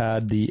also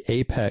had the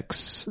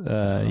Apex.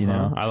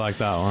 I like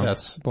that one.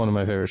 That's one of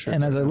my favorite shirts.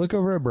 And as I look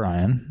over at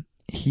Brian,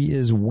 he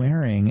is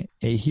wearing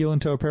a heel and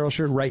toe apparel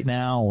shirt right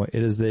now.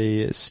 It is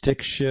a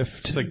stick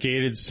shift. It's a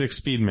gated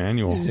 6-speed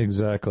manual.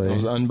 Exactly. I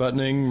was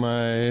unbuttoning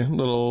my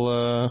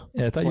little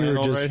Yeah, I thought you were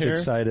flannel just right here.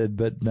 excited,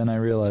 but then I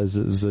realized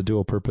it was a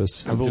dual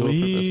purpose. I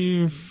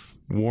believe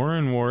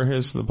Warren wore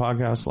his to the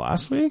podcast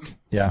last week.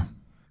 Yeah.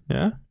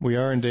 Yeah. We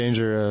are in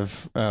danger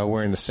of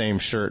wearing the same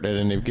shirt at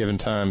any given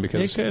time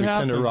because It could we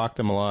tend to happen. rock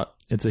them a lot.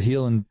 It's a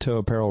heel and toe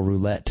apparel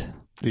roulette.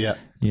 Yeah.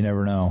 You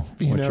never know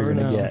what never you're going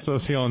know. to get. It's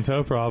those heel and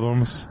toe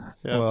problems.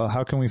 Yeah. Well,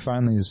 how can we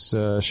find these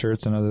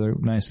shirts and other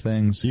nice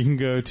things? You can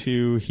go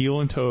to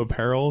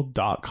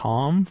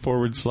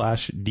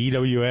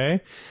heelandtoeapparel.com/DWA,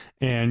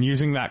 and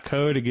using that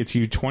code, it gets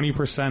you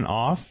 20%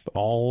 off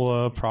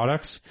all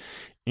products.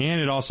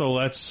 And it also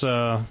lets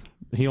Heel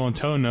and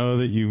Toe know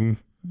that you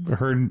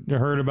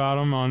heard about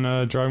them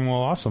on Driving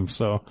While Awesome.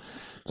 So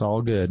It's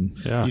all good.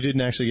 yeah, You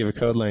didn't actually give a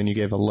code, Lane. You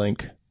gave a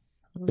link.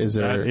 Is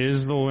there? that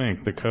is the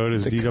link. The code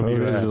is the DWA.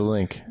 code is the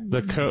link.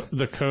 The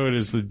code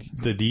is the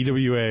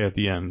DWA at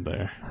the end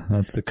there.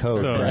 That's the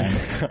code, So- Brian.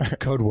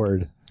 Code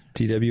word.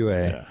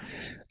 TWA.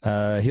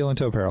 Heel and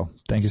toe apparel.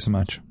 Thank you so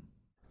much.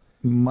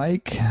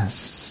 Mike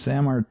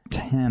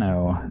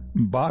Sammartano.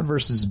 Bought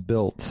versus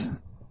built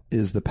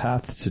is the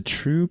path to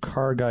true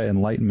car guy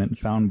enlightenment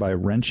found by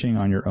wrenching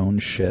on your own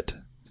shit.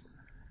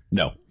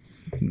 No.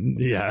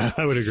 Yeah,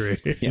 I would agree.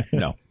 Yeah.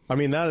 No. I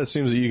mean, that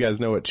assumes that you guys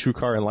know what true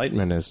car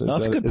enlightenment is.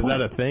 That's a good Is point.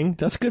 that a thing?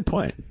 That's a good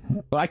point.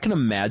 Well, I can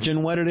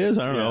imagine what it is.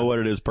 I don't know what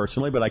it is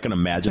personally, but I can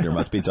imagine there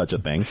must be such a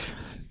thing.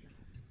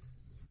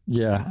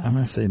 Yeah, I'm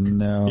going to say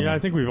no. Yeah, I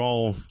think we've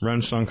all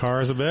wrenched on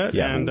cars a bit.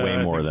 Yeah, and, way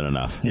I more think- than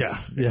enough. Yeah,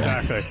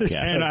 exactly.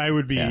 Yeah. And I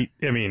would be,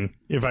 I mean,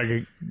 if I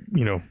could,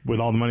 with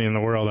all the money in the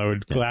world, I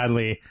would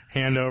gladly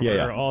hand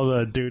over all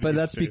the duties. But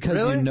that's to- because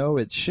Really? you know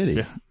it's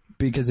shitty.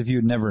 Because if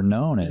you'd never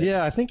known it,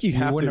 Yeah, I think you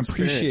have you wouldn't to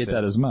appreciate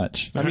that as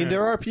much. I mean,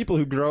 there are people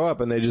who grow up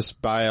and they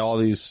just buy all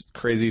these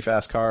crazy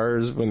fast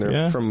cars when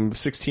they're from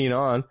 16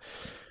 on,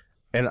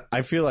 and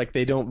I feel like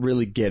they don't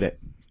really get it.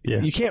 Yeah.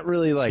 You can't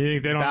really You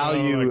think they don't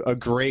value know, like- a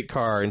great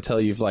car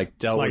until you've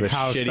dealt Like with a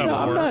how shitty stuff No,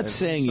 one. I'm not and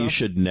saying you stuff.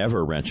 should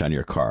never wrench on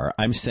your car.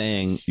 I'm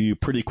saying you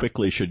pretty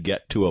quickly should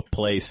get to a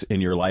place in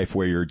your life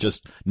where you're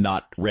just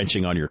not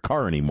wrenching on your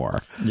car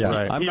anymore. Yeah.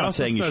 Right. I'm He not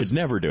also saying you says- should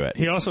never do it.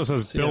 He also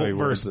says how he built words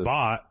versus this.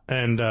 bought,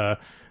 and I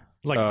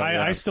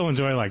still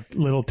enjoy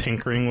little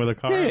tinkering with a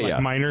car, Yeah.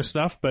 minor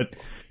stuff, but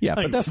Yeah,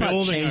 like, but that's not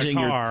building a changing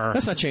car-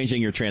 that's not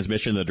changing your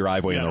transmission in the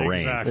driveway in the rain.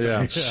 exactly.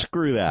 Yeah.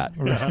 Screw that.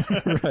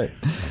 Right.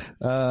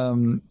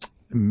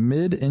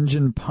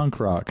 Mid-engine punk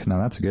rock. Now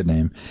that's a good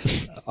name.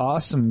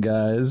 Awesome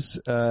guys.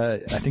 I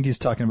think he's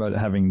talking about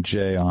having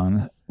Jay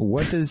on.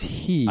 What does I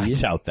he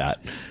doubt that.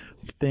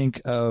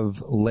 think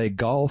of Le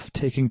Golf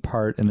taking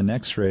part in the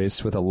next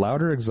race with a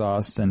louder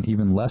exhaust and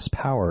even less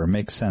power?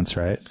 Makes sense,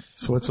 right?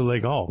 So what's a Le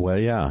Golf? Well,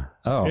 yeah.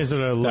 Oh, Is it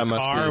a Le That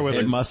must Car be- with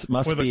It a must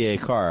with be a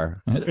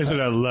car. Is it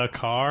a Le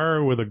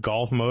Car with a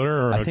Golf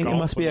motor, or I think it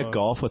Golf must be with a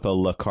Golf with a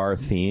Le Car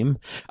theme.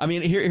 I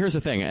mean, here's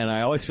the thing, and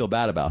I always feel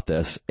bad about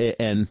this.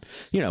 And,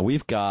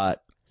 we've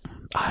got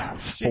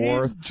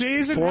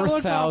Jay's in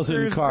 4,000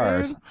 helicopters,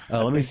 cars. dude.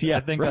 Let me see. I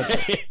think that's.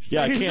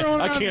 Yeah, He's throwing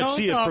I around can't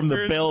see it from the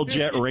helicopters. Bell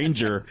Jet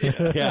Ranger.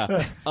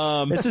 Yeah.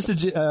 It's just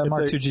a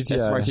Mark II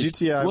GTI. Mark II.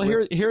 GTI Well,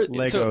 with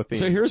Lego theme.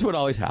 so here's what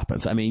always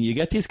happens. I mean, you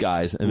get these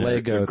guys, and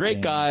they're great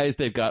theme. guys.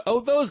 They've got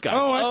those guys.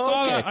 Oh, I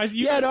saw okay. that.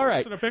 You Yeah, all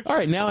right, posted a picture. all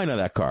right. Now I know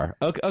that car.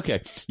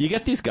 Okay. You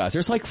get these guys.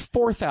 There's like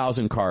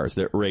 4,000 cars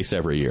that race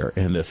every year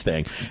in this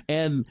thing,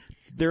 and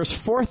there's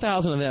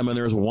 4,000 of them, and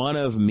there's one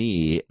of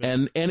me,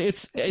 and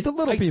it's the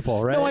little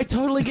people, right? No, I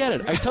totally get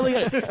it.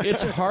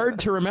 It's hard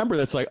to remember.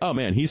 That's like, oh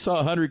man, he saw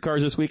 100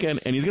 cars this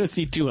weekend, and he's going to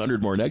see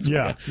 200 more next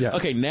weekend. Yeah.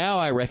 Okay, now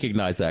I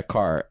recognize that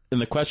car, and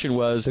the question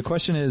was, The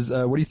question is,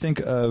 what do you think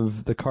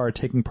of the car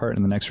taking part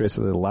in the next race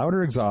with a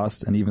louder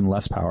exhaust and even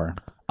less power?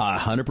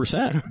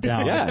 100%.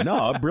 Down. Yeah,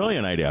 no, a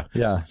brilliant idea.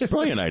 Yeah.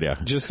 Brilliant idea.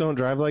 Just don't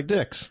drive like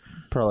dicks.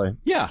 Probably.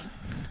 Yeah.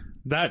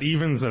 That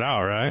evens it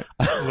out, right?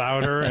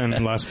 Louder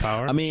and less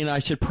power. I mean, I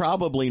should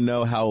probably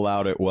know how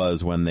loud it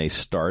was when they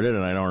started,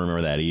 and I don't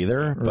remember that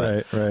either.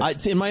 But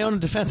Right. in my own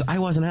defense, I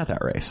wasn't at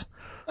that race.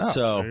 there you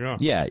So, go.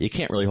 yeah, you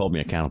can't really hold me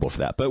accountable for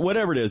that. But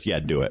whatever it is, yeah,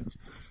 do it.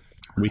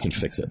 We can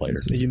fix it later.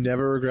 You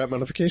never regret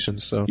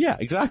modifications, so. Yeah,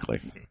 exactly.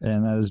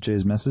 And that is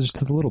Jay's message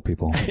to the little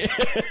people.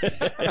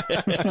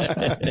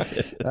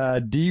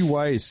 D.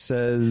 Weiss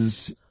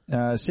says,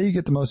 say you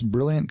get the most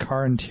brilliant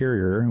car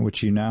interior,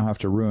 which you now have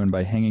to ruin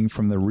by hanging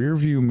from the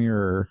rearview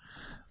mirror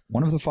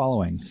one of the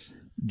following: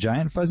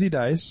 giant fuzzy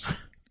dice,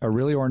 a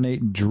really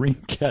ornate dream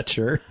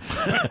catcher,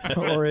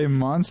 or a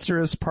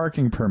monstrous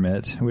parking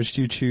permit. Which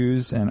do you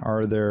choose, and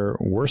are there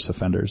worse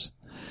offenders?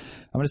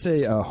 I'm going to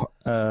say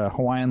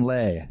Hawaiian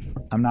lei.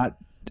 I'm not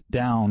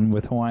down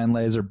with Hawaiian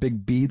leis or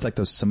big beads like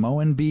those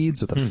Samoan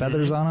beads with the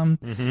feathers on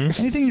them.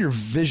 Anything in your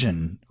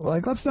vision.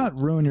 Like, let's not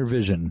ruin your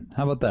vision.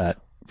 How about that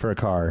for a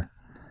car?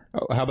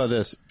 Oh, how about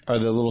this? Are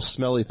the little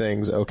smelly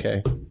things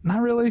okay?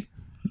 Not really.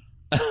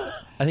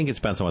 I think it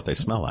depends on what they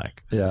smell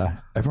like. Yeah.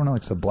 Everyone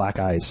likes the black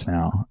ice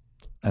now.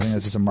 I think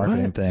that's just a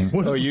marketing thing.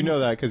 Oh, you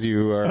know that because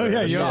you are. Oh,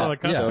 yeah, you know all the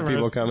So customers.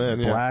 people come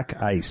in. Yeah.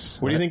 Black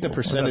ice. What do you think the What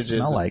does that percentages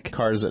smell of like?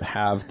 cars that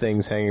have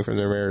things hanging from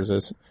their mirrors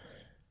is?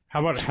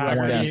 How about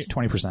Haggerty?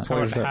 20%. How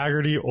about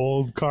Haggerty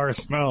old car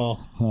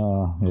smell?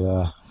 Oh,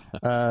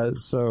 yeah.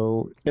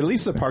 So At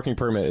least the parking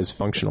permit is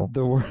functional.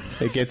 the word,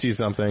 It gets you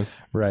something.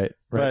 right.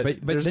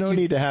 But there's then no you-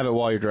 need to have it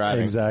while you're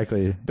driving.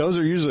 Exactly. Those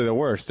are usually the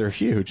worst. They're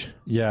huge.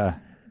 Yeah.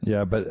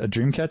 Yeah. But a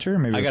dream catcher,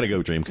 maybe. I got to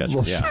go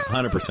Dreamcatcher. Yeah,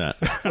 100%.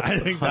 I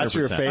think That's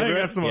your 100%. I think favorite?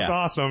 that's the most Yeah.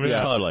 awesome.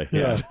 Yeah. Totally.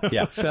 Yeah.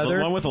 Yeah. Feather?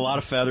 The one with a lot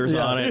of feathers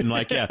on it and and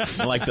like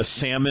the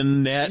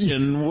salmon net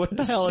and what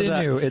the hell is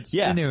that? Sinew. It's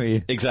yeah.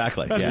 sinewy.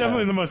 Exactly. That's yeah.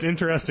 definitely the most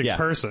interesting Yeah.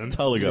 person.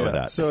 Totally go with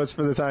that. So it's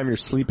for the time you're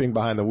sleeping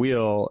behind the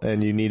wheel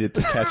and you need it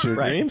to catch your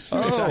dreams?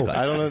 Oh, Exactly.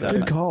 I don't know.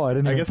 Good call. I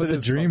didn't I even guess put it the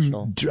is dream,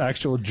 functional.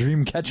 actual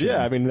dream catcher.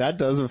 Yeah, I mean, that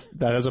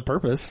has a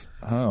purpose.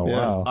 Oh, Yeah.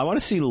 wow. I want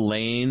to see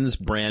Lane's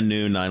brand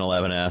new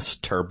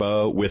 911S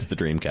Turbo with the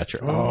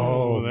Dreamcatcher.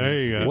 Oh, there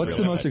you go. What's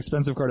the most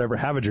expensive car to ever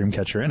have a dream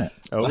catcher in it?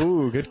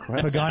 Oh, good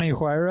question. Pagani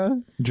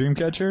Huayra dream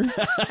catcher?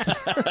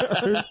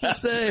 Who's to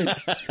say?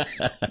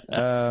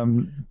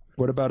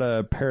 What about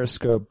a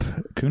Periscope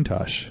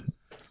Countach?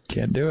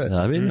 Can't do it.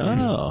 I mean,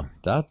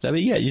 that'd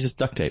be, yeah, you just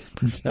duct tape.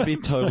 That'd be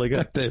totally good.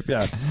 Duct tape,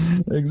 yeah.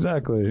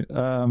 Exactly.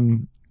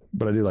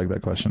 But I do like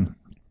that question.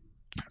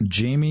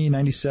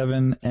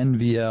 Jamie97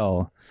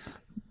 NVL.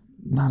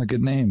 Not a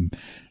good name.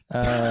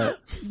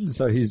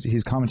 So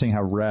he's commenting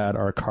how rad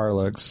our car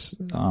looks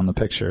on the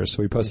picture.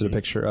 So we posted a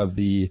picture of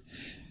the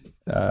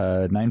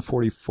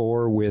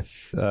 944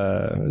 with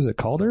what is it,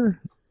 Calder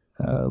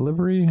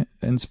livery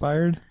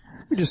inspired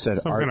You just said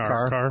Some art kind of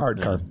car.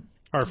 art car.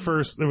 Our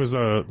first, it was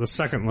the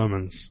second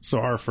Lemons, so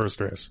our first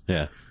race.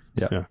 Yeah.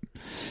 Yeah.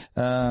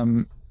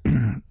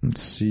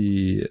 Let's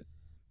see.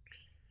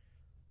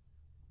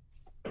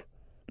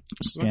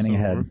 Scanning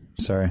ahead.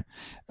 Sorry.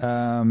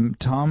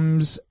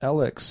 Tom's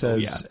Alex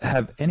says,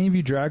 have any of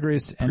you drag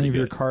raced any of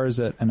your cars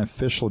at an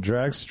official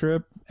drag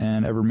strip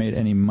and ever made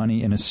any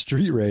money in a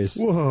street race?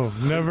 Whoa,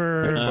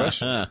 never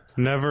raced at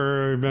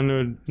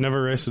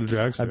a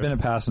drag strip. I've been a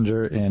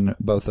passenger in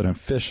both an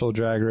official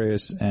drag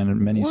race and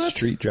many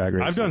street drag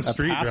races. I've done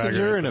street drag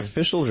Passenger racing. in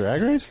official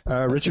drag race?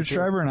 Richard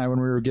Schreiber and I, when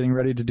we were getting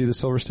ready to do the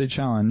Silver State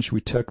Challenge,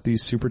 we took the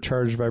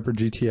supercharged Viper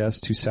GTS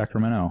to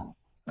Sacramento.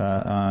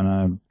 On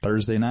a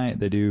Thursday night,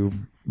 they do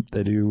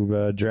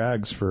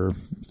drags for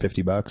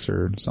 $50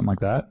 or something like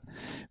that.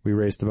 We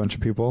raced a bunch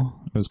of people.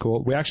 It was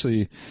cool. We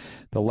actually,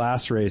 the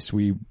last race,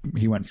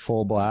 he went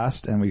full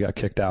blast and we got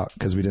kicked out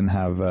because we didn't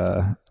have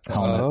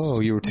helmets.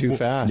 Oh, you were too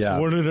fast. Yeah.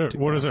 What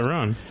does it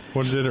run?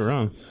 What did it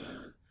run?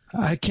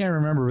 I can't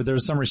remember, but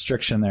there's some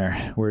restriction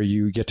there where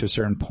you get to a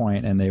certain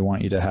point and they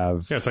want you to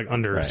have Yeah, it's like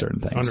under certain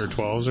things. under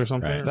 12s or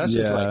something. That's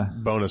just Yeah. like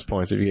bonus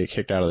points if you get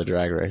kicked out of the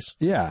drag race.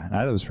 Yeah,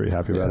 I was pretty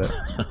happy about it.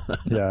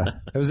 Yeah,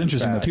 it was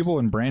interesting. The people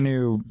in brand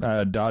new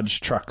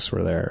Dodge trucks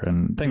were there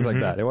and things like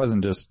that. It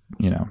wasn't just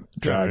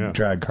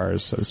drag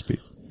cars, so to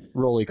speak.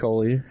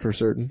 roly-poly for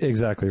certain.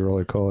 Exactly,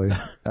 roly-poly.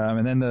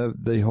 And then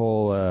the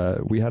whole,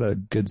 we had a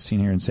good scene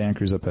here in Santa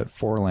Cruz up at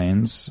 4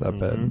 Lanes,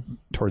 up at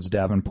towards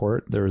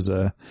Davenport. There was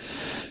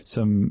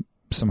some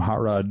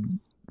hot rod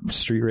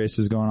street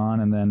races going on,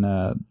 and then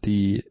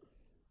the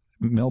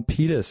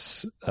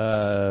Milpitas,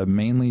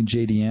 mainly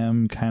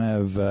JDM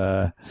kind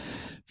of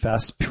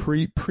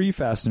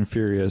pre-Fast and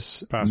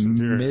Furious,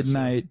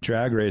 midnight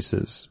drag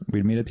races.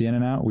 We'd meet at the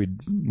In-N-Out, we'd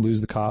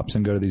lose the cops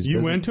and go to these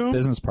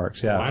business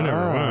parks. Yeah, I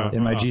never went.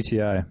 In my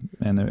GTI,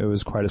 and it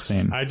was quite a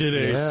scene. I did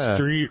a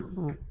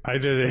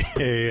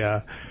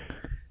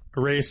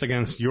race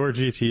against your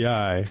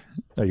GTI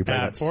You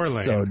at 4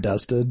 Lane. So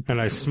dusted. And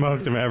I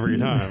smoked him every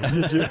time.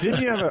 Didn't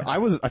you have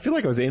I feel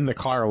like I was in the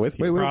car with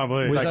you.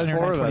 Probably. Was like that in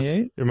your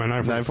 928? In my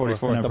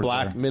 944. The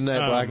black,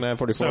 midnight black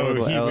 944. So with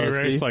we LSD.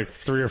 raced like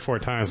 3 or 4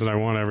 times and I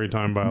won every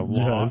time by a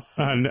lot. Yes.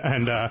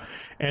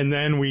 And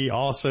then we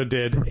also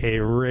did a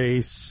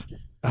race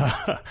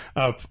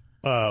up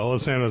Old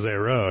San Jose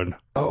Road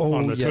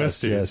on the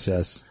Twisties.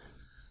 Yes.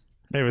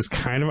 It was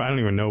kind of, I don't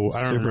even know,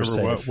 I don't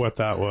remember what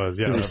that was.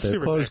 Yeah,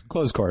 Super safe.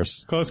 Closed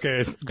course. Close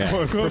case. Okay.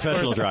 Close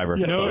Professional course. driver.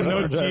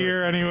 No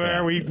deer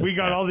anywhere. We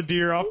got all the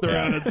deer off the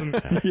roads.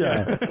 And,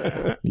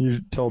 Yeah.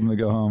 You told him to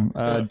go home.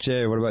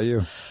 Jay, what about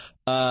you?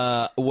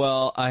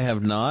 Well, I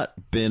have not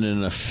been in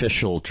an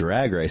official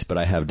drag race, but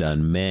I have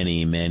done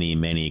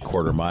many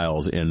quarter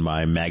miles in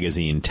my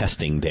magazine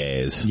testing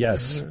days.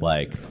 Yes.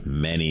 Like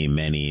many.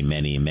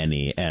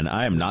 And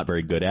I am not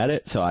very good at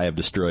it, so I have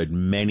destroyed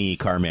many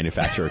car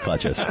manufacturer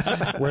clutches.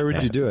 Where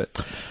would you do it?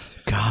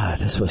 God,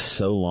 this was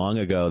so long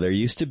ago. There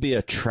used to be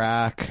a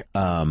track,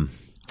 down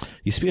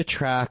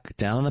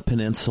on the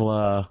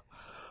peninsula.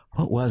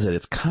 What was it?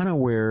 It's kind of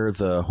where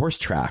the horse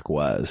track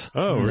was.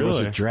 Oh, There was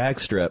really? a drag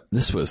strip.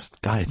 This was,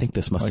 God, I think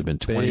this must have been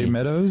 20. Bay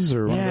Meadows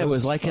or one of Yeah, it those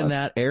was like in spots?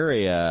 that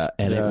area,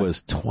 and it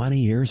was 20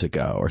 years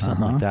ago or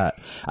something like that.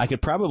 I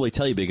could probably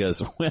tell you because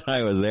when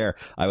I was there,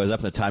 I was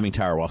up in the timing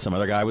tower while some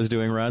other guy was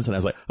doing runs, and I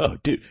was like, oh,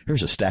 dude,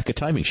 here's a stack of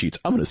timing sheets.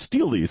 I'm going to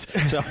steal these.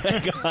 So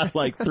I got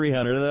like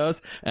 300 of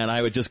those, and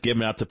I would just give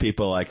them out to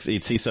people. Like,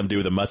 you'd see some dude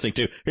with a Mustang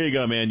too. Here you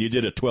go, man. You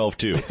did a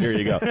 12-2. Here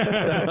you go.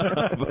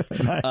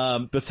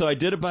 Nice. But so I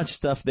did a bunch of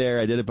stuff there.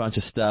 I did a bunch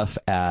of stuff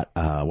at,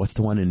 what's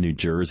the one in New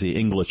Jersey?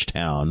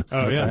 Englishtown.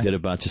 Oh, yeah. I did a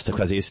bunch of stuff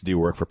because I used to do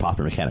work for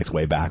Poplar Mechanics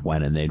way back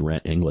when, and they'd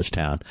rent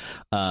Englishtown.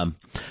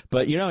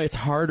 But it's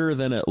harder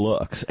than it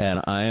looks, and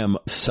I am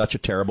such a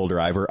terrible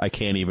driver. I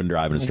can't even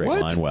drive in a straight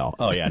line well.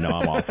 Oh yeah, no,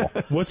 I'm awful.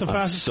 What's the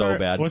fastest car?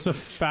 bad. What's the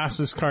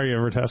fastest car you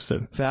ever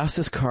tested?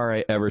 Fastest car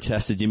I ever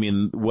tested? You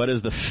mean what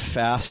is the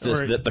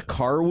fastest that the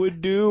car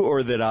would do,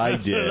 or that I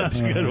did? That's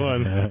a good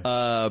one.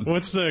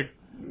 What's the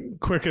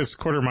quickest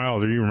quarter mile?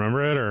 Do you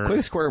remember it? Or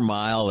Quickest quarter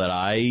mile that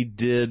I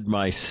did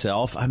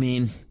myself? I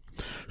mean,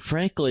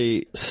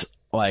 frankly,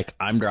 like,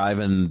 I'm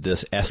driving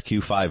this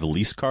SQ5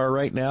 lease car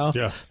right now.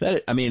 Yeah.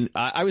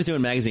 I was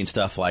doing magazine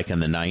stuff like in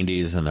the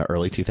 90s and the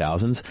early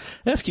 2000s.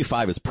 The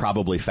SQ5 is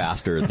probably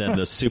faster than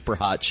the super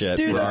hot shit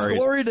Dude, that's Ferraris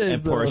glory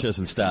days, and though. Porsches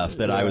and stuff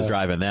that I was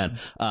driving then.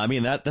 I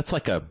mean, that's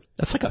like a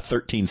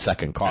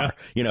 13-second car.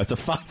 Yeah. It's a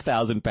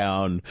 5,000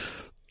 pound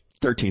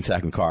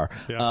 13-second car.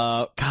 Yeah.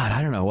 God,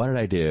 I don't know. What did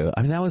I do?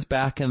 I mean, that was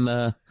back in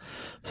I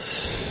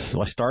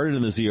started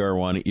in the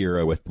ZR1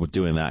 era with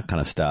doing that kind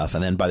of stuff.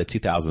 And then by the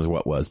 2000s,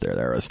 what was there?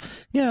 There was,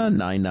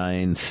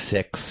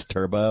 996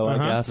 turbo, I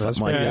guess.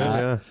 Something like that.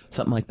 Yeah.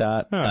 Something like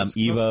that. Oh, that's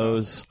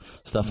Evos,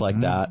 stuff like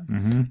that.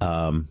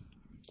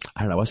 I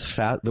don't know. What's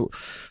fat? The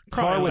car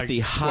Probably with like the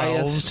 12s,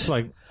 highest.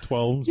 like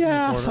 12s. Yeah, and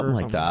a quarter something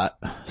or like that.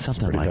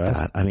 Something like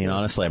that. I mean,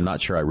 honestly, I'm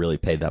not sure I really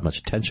paid that much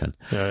attention.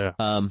 Yeah.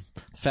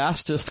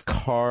 Fastest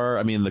car,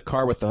 I mean, the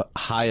car with the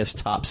highest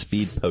top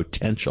speed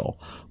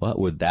potential. What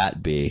would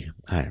that be?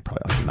 Probably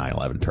like a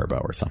 911 turbo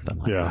or something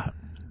like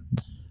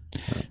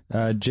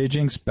that. J.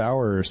 Jinx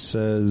Bauer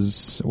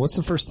says, what's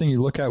the first thing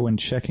you look at when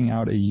checking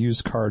out a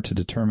used car to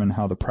determine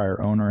how the prior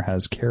owner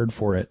has cared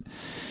for it?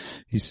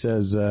 He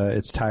says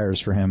it's tires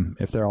for him.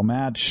 If they're all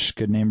match,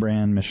 good name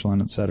brand, Michelin,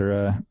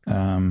 etc.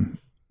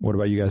 What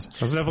about you guys?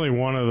 That's definitely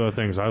one of the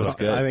things I look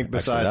good. at. I think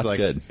besides, Actually,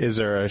 that's good. is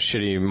there a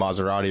shitty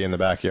Maserati in the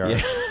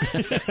backyard?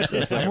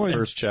 That's like always-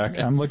 first check.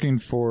 I'm looking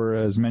for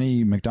as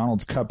many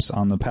McDonald's cups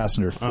on the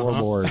passenger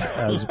floorboard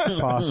as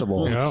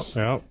possible.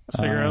 Yep.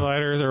 Cigarette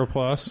lighters are a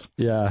plus.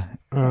 Yeah.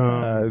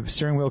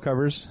 Steering wheel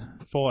covers.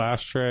 Full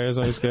ashtray is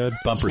always good.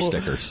 Bumper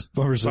stickers.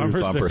 Bumper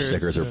Bumper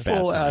stickers are bad.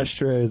 full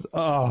ashtrays.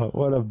 Oh,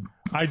 what a...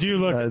 I do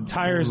look.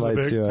 Tires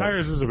lights you up.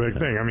 Tires is a big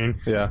thing. I mean,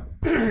 Yeah.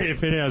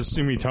 if it has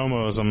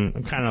Sumitomos,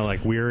 I'm kind of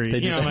like weary. They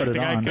just put the it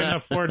guy on. couldn't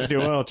afford to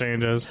do oil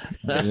changes.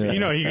 You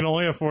can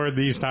only afford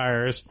these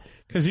tires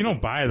because you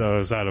don't buy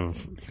those out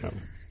of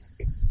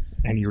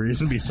any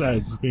reason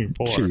besides being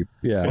poor. cheap.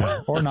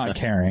 Yeah. Or not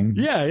caring.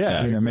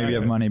 Yeah. Maybe you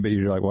have money, but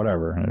you're like,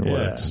 whatever. And it Yeah.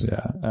 works.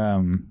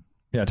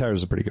 Yeah. Tires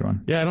is a pretty good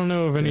one. Yeah, I don't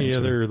know of any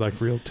other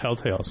like real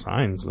telltale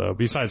signs though,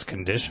 besides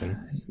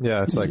condition.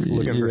 Yeah, it's like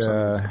looking for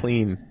something that's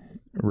clean.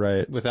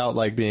 Right. without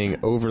like being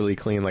overly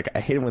clean. Like I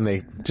hate it when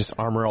they just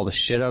armor all the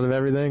shit out of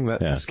everything.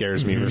 That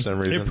scares me for some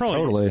reason. It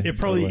probably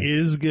Totally.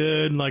 is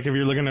good. Like if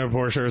you're looking at a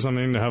Porsche or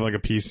something to have like a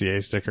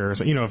PCA sticker, or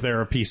something, if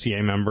they're a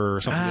PCA member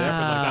or something. Like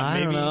that, I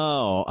maybe. don't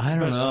know. I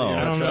don't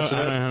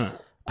know.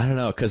 I don't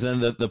know, because then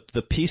the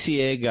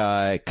PCA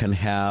guy can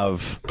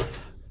have,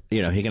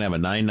 he can have a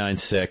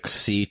 996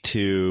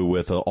 C2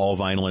 with an all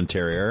vinyl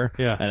interior,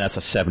 Yeah. and that's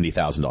a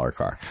 $70,000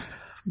 car.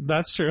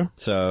 That's true.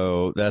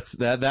 So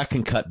that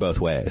can cut both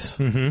ways.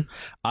 Mm-hmm.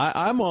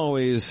 I'm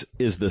always,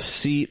 is the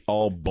seat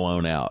all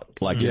blown out?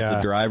 Like is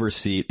the driver's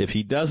seat, if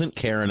he doesn't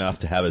care enough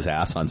to have his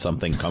ass on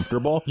something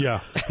comfortable,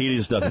 he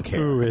just doesn't care.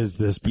 Who is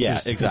this person? Yeah,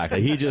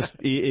 exactly.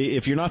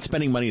 If you're not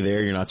spending money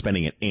there, you're not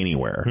spending it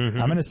anywhere. I'm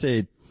going to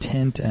say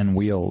tint and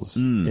wheels.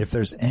 If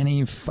there's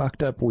any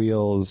fucked up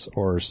wheels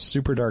or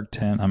super dark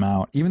tint, I'm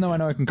out. Even though I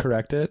know I can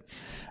correct it,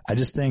 I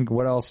just think,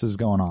 what else is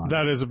going on?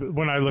 That is,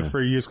 when I look for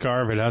a used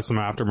car, if it has some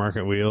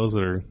aftermarket wheels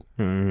that are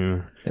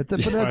But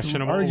that's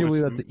questionable,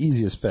 arguably that's the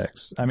easiest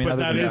fix. I mean, but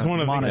other that than is one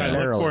of the things I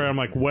look for. monetarily. I'm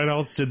like, what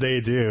else did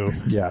they do?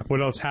 Yeah.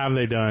 What else have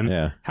they done?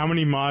 Yeah. How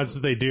many mods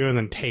did they do and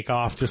then take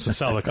off just to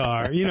sell the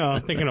car?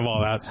 I'm thinking of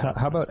all that stuff.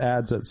 How about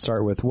ads that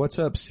start with "What's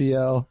up,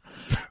 CL"?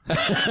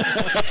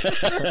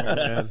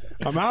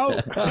 I'm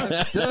out.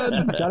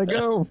 Done. Gotta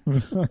go.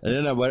 And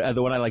then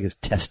the one I like is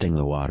testing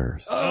the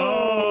waters.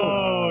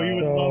 Oh, you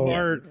would love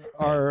art.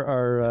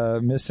 Our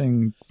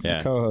missing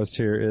co-host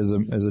here is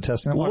a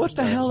testing. Well, what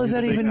the hell does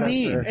that even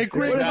mean?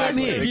 Great What does that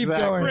mean? Keep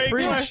going. Great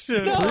Preach.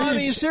 question. No, I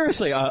mean,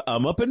 seriously,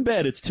 I'm up in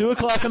bed. It's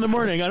 2:00 in the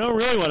morning. I don't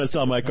really want to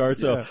sell my car,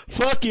 so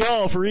fuck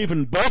y'all for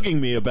even bugging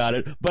me about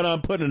it, but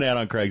I'm putting an ad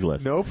on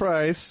Craigslist. No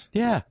price.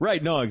 Yeah,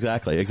 right. No,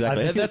 exactly.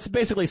 That's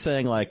basically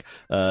saying like,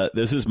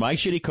 this is my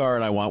shitty car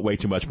and I want way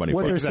too much money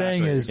What for they're it.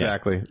 saying is,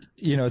 Exactly.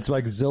 it's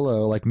like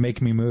Zillow, like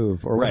make me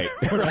move, or Right.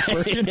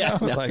 whatever,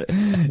 Like,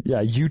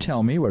 you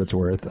tell me what it's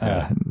worth.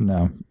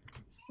 No.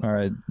 All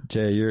right,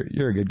 Jay,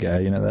 you're a good guy.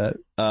 You know that.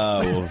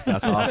 Well,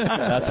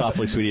 that's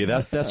awfully sweet of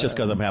you. That's just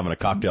because I'm having a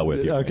cocktail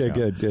with you. Okay,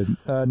 right good.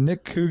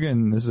 Nick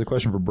Coogan, this is a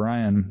question for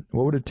Brian.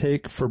 What would it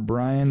take for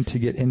Brian to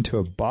get into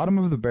a bottom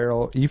of the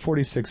barrel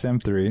E46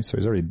 M3? So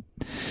he's already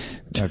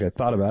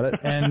thought about it,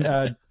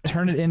 and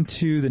turn it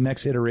into the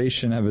next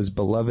iteration of his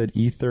beloved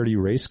E30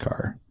 race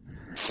car.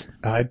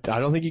 I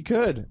don't think you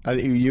could.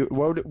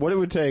 What it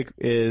would take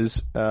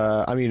is,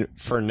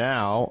 for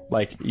now,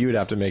 like you would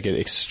have to make it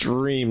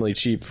extremely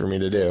cheap for me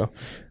to do.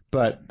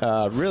 But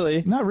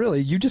really, Not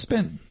really. You just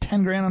spent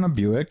 $10,000 on a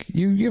Buick.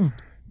 You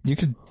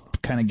could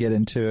kind of get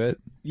into it.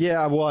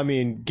 yeah. Well, I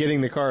mean, getting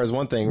the car is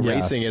one thing. Yeah,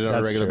 Racing it on a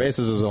that's regular true.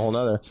 basis is a whole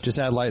nother. Just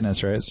add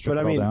lightness, right? Strip But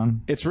I it all mean,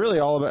 down. it's really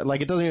all about,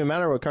 like, it doesn't even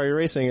matter what car you're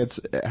racing. It's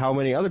how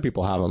many other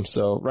people have them.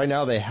 So right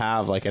now they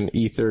have like an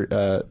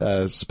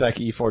E30, spec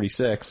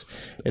E46.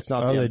 It's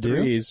not the they do?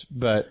 M3s,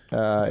 but,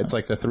 it's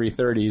like the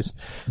 330s.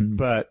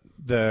 But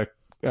the,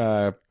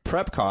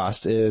 prep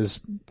cost is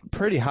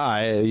pretty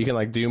high. You can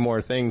like do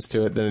more things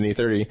to it than an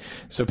E30.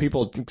 So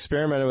people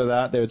experimented with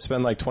that. They would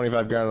spend like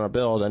 $25,000 on a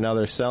build, and now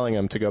they're selling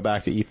them to go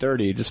back to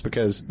E30 just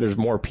because there's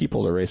more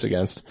people to race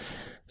against.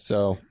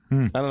 So I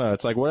don't know.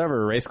 It's like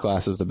whatever race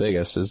class is the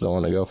biggest is the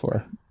one to go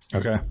for.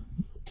 Okay.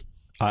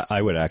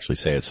 I would actually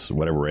say it's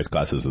whatever race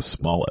class is the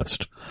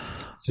smallest.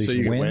 So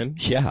you can win?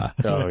 Yeah.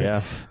 Oh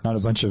yeah. Not a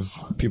bunch of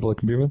people to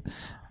compete with.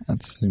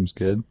 That seems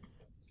good.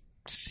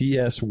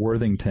 C.S.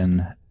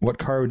 Worthington. What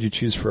car would you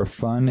choose for a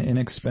fun,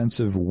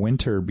 inexpensive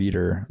winter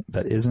beater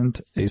that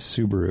isn't a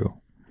Subaru?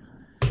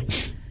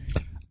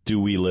 Do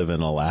we live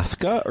in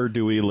Alaska or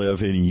do we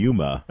live in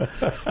Yuma?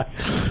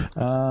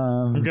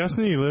 I'm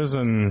guessing he lives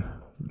in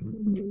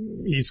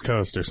East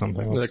Coast or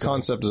something. The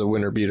concept of the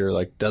winter beater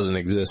like doesn't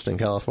exist in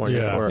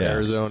California or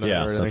Arizona.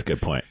 Yeah, or anything. that's a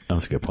good point.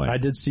 That's a good point. I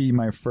did see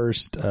my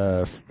first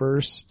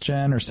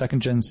gen or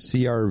second gen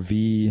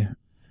CRV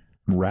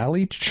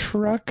rally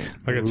truck.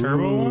 Like a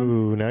turbo one?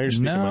 Ooh, now you're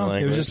speaking my No,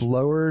 language. it was just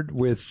lowered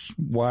with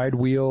wide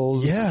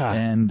wheels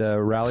and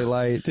rally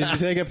lights. Did you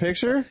take a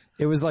picture?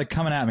 It was like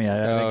coming at me.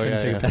 I couldn't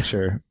take a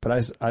picture, but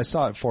I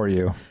saw it for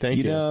you. Thank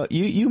you. You know,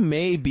 you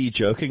may be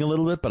joking a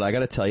little bit, but I got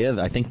to tell you,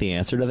 I think the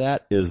answer to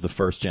that is the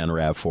first gen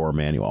RAV4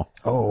 manual.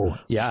 Oh,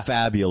 yeah.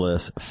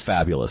 Fabulous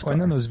car. And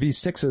then those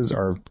V6s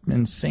are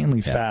insanely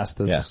fast.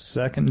 The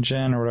second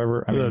gen or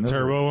whatever. I The mean, those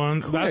turbo are-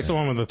 one? That's the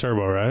one with the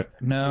turbo, right?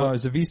 No, it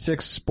was a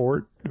V6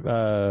 Sport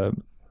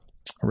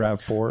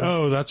RAV4.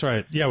 Oh, that's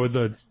right. Yeah, with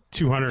the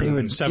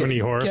 270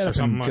 horse Get or up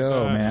something and like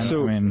go, that. man.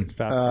 So, I mean,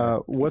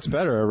 fast. What's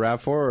better, a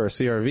RAV4 or a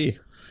CRV?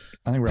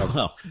 I think RAV4.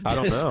 Well, I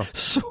don't know.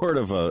 Sort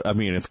of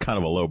it's kind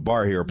of a low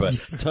bar here, but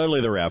totally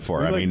the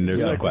RAV4. I mean,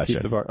 there's no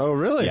question. Oh,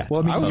 really? Yeah.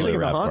 Well, I was Totally thinking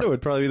the RAV4. Honda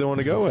would probably be the one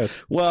to go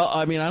with. Well,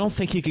 I mean, I don't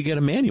think you could get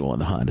a manual in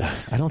the Honda.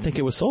 I don't think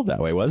it was sold that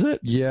way, was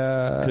it?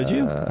 Yeah. Could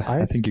you?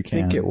 I think you can.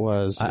 I think it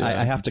was.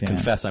 I have to you can.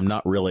 confess, I'm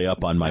not really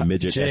up on my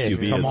midget Jay,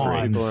 SUV come history.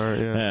 on. People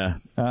aren't,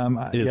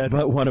 Yeah. It is yeah,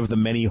 but one of the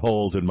many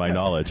holes in my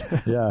knowledge.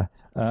 yeah.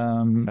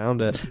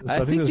 Found it.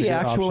 I think there's a the good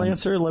actual option.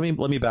 answer. Let me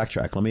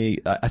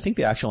backtrack. I think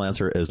the actual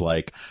answer is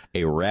like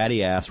a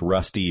ratty ass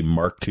rusty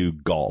Mark II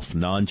Golf,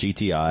 non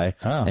GTI,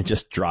 and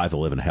just drive the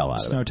living hell out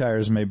of Snow it.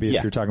 tires, maybe Yeah.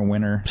 if you're talking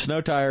winter. Snow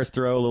tires,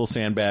 throw a little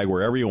sandbag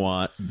wherever you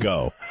want,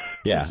 go.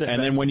 Yeah,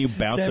 and then when you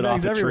bounce it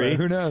off Sandbags the everywhere. tree,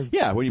 Who knows?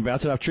 Yeah, when you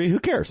bounce it off a tree, who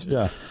cares?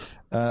 Yeah.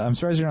 I'm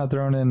surprised you're not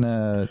throwing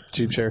in.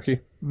 Jeep Cherokee.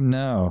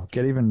 No,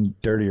 get even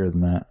dirtier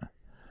than that.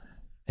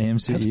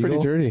 AMC That's Eagle.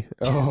 pretty dirty.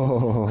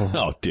 Oh,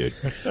 Oh, dude,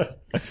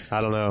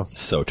 I don't know.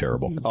 so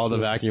terrible. All the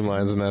vacuum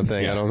lines in that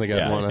thing. I don't think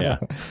I'd want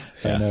to.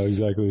 Yeah. I know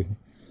exactly.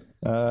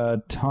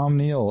 Tom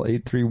Neal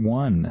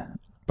 831.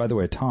 By the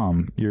way,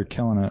 Tom, you're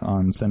killing it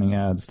on sending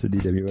ads to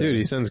DWA. Dude,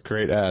 he sends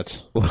great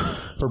ads.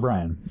 For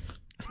Brian.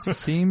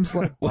 Seems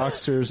like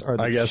Boxsters are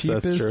the I guess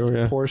that's cheapest true,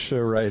 yeah.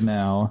 Porsche right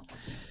now.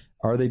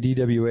 Are they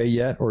DWA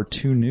yet or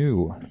too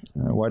new?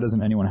 Why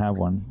doesn't anyone have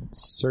one?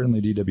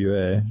 Certainly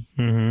DWA.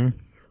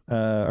 Mm-hmm.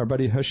 Our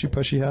buddy Hushy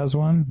Pushy has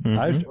one.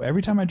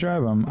 Every time I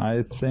drive them,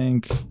 I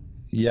think,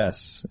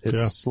 yes,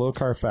 it's slow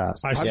car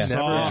fast. I I've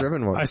saw, never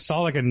driven one. I saw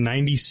like a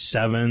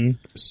 97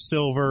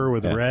 silver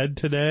with red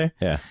today.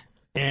 Yeah.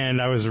 And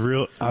I was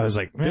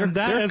like, man,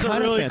 that is a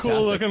kinda really fantastic.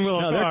 cool looking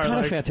little No, car. they're kind of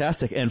Like,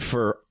 fantastic, and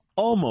for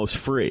almost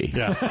free.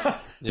 yeah.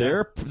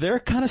 They're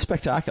kind of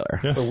spectacular.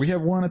 So we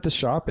have one at the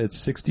shop. It's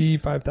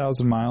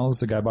 65,000 miles.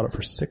 The guy bought it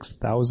for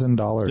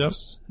 $6,000.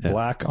 Yep.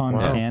 Black on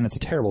tan. It's a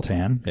terrible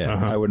tan. Yeah.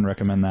 I wouldn't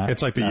recommend that.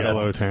 It's like the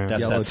yellow tan. That's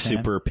Yellow that tan.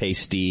 super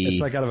pasty.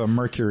 It's like out of a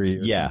Mercury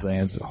or Yeah. something.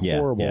 It's Yeah,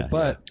 horrible. yeah,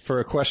 but For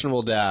a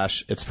questionable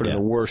dash, it's putting Yeah.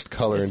 the worst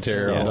color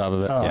interior on top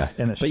of it.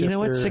 and the But you know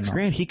what? shifter and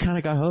 $6,000, he kind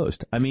of got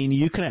hosed. I mean,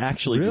 you can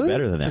actually do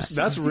better than that.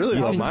 That's really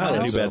You low can kinda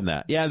mileage. do better than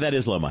that. Yeah, that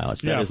is low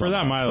mileage. Yeah, is for low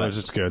that mileage,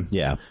 it's good.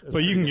 Yeah.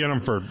 But you can get them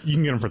for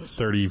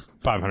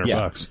 $3,500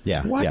 bucks.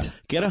 Yeah. What? Yeah.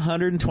 Get a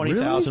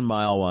 120,000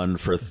 mile one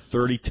for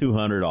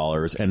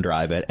 $3,200 and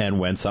drive it. And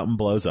when something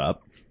blows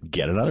up,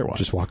 get another one.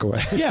 just walk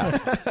away. yeah.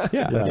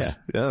 Yeah. Yeah. Yeah,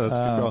 that's a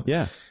good call.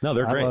 Yeah. No,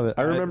 they're great. I love it.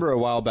 I remember a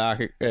while back,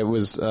 it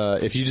was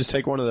if you just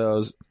take one of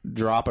those,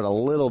 drop it a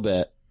little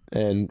bit,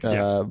 and push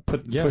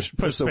Put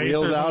the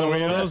wheels spacers out on a the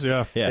little wheels. bit.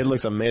 Yeah. Yeah. It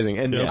looks amazing.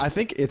 And Yeah. I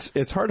think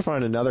it's hard to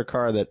find another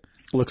car that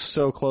looks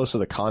so close to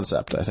the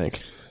concept, I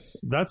think.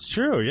 That's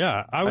true.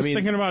 Yeah. I was mean-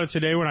 thinking about it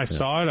today when I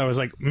saw it. I was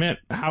like, man,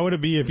 how would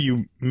it be if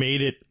you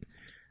made it,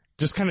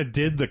 just kind of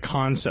did the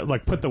concept,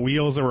 like put the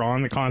wheels that were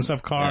on the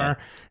concept car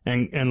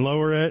and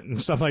lower it and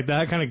stuff like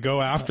that, kind of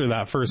go after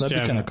that first That'd be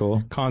gen kinda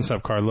cool.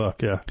 concept car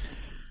look. Yeah.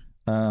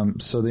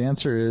 So the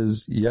answer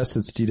is yes,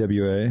 it's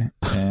DWA,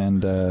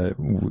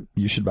 and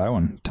you should buy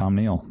one. Tom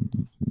Neal,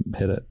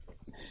 hit it.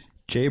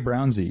 Jay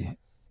Brownsy.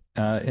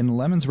 In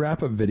Lemon's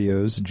wrap-up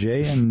videos,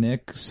 Jay and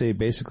Nick say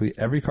basically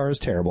every car is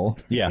terrible.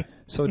 Yeah.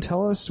 So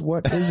tell us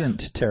what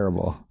isn't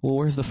terrible. Well,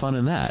 where's the fun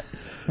in that?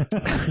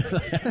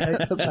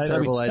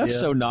 Terrible idea. That's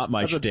so not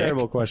my That's a shtick.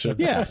 terrible question.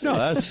 Yeah, no,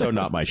 that's so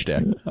not my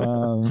shtick.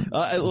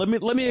 Let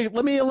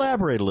me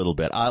elaborate a little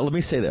bit. Let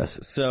me say this.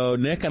 So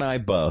Nick and I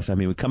both, I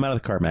mean, we come out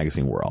of the car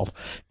magazine world,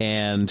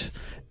 and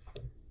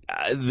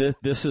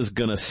this is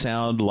going to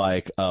sound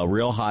like a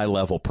real high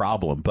level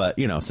problem, but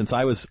you know, since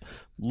I was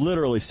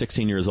literally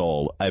 16 years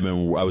old, I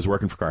was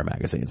working for car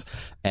magazines,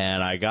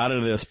 and I got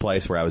into this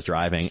place where I was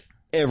driving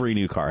every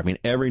new car. I mean,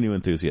 every new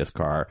enthusiast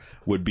car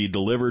would be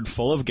delivered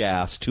full of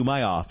gas to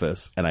my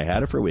office, and I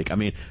had it for a week. I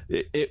mean,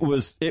 it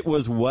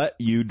was what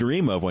you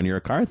dream of when you're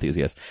a car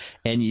enthusiast,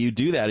 and you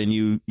do that, and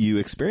you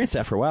experience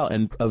that for a while,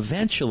 and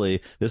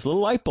eventually this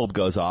little light bulb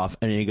goes off,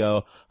 and you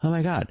go, oh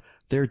my God,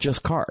 they're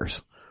just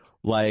cars.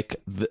 Like,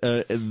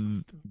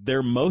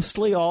 they're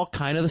mostly all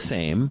kind of the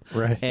same.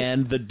 Right.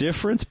 And the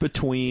difference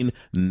between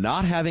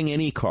not having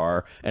any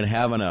car and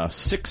having a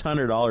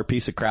 $600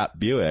 piece of crap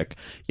Buick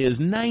is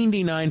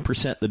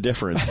 99% the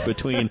difference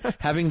between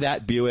having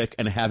that Buick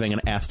and having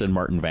an Aston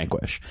Martin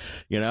Vanquish.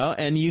 You know?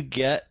 And you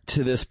get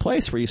to this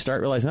place where you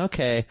start realizing,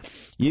 okay,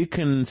 you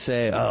can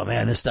say, oh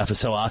man, this stuff is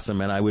so awesome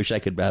and I wish I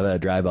could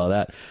drive all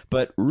that.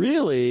 But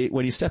really,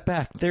 when you step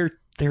back, they're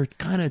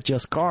kind of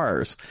just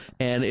cars,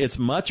 and it's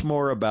much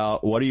more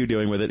about what are you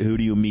doing with it, who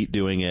do you meet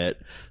doing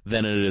it,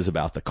 than it is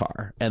about the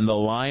car. And the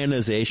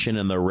lionization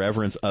and the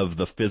reverence of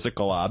the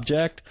physical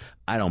object,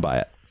 I don't buy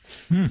it.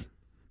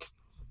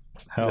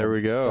 Hell, There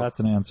we go. That's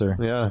an answer.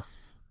 Yeah.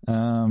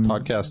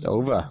 Podcast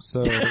over. So,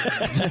 All Jay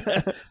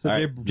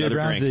right,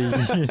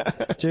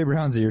 Brownsy, Jay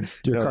Brownsy,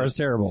 your car's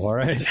terrible. All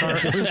right.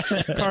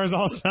 Cars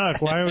all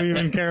suck. Why do we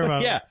even care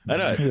about Yeah, I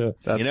know. Yeah.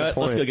 That's You know the what?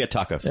 Let's point. go get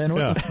tacos. And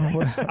what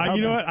the,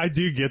 you know what? I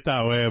do get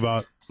that way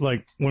about,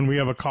 like, when we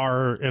have a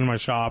car in my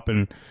shop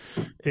and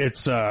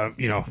it's,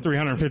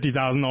 $350,000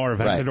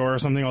 Aventador or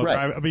something.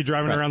 I'll be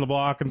driving around the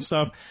block and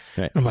stuff.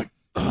 Right. I'm like,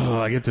 oh,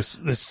 I get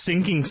this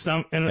sinking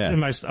stuff in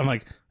my, I'm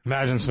like,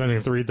 imagine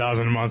spending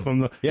 $3,000 a month on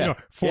the, Yeah.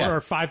 $4,000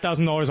 or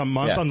 $5,000 a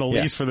month Yeah. on the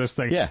Yeah. lease for this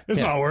thing. Yeah. It's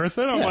Yeah. not worth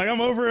it. I'm like,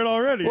 I'm over it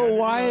already. Well,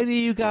 why do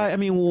you guys? I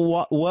mean,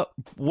 what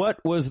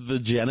was the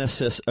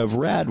genesis of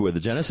Radwood? The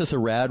genesis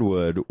of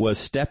Radwood was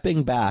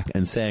stepping back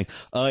and saying,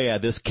 "Oh yeah,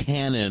 this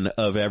canon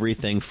of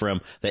everything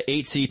from the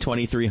 8C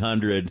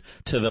 2300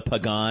 to the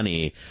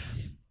Pagani."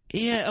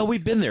 Yeah,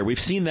 we've been there. We've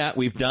seen that.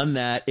 We've done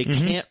that. It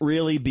can't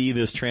really be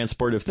this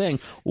transportive thing.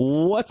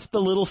 What's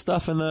the little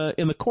stuff in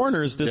the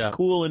corners that's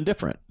cool and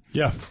different?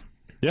 Yeah.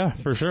 Yeah,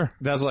 for sure.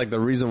 That's like the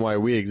reason why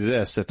we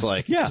exist. It's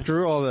like,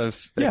 screw all the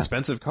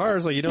expensive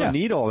cars. Like, you don't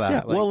need all that. Yeah.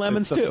 Like, well,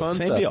 lemons it's the too. fun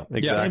Same stuff. deal.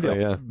 Exactly.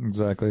 Yeah.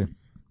 Exactly.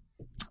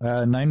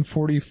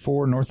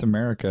 944 North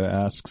America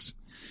asks,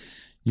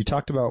 you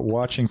talked about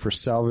watching for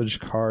salvage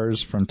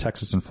cars from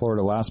Texas and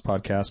Florida last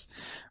podcast.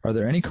 Are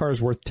there any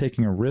cars worth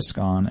taking a risk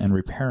on and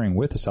repairing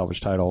with a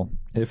salvage title,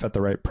 if at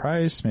the right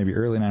price, maybe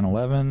early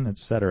 911,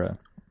 etc.?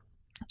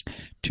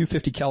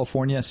 250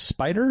 California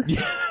Spider.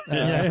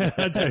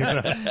 I'd take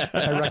that.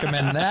 I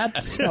recommend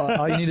that.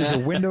 All you need is a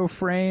window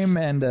frame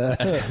and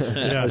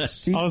a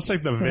seat. I'll just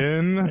take the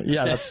VIN.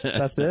 Yeah,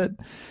 that's it.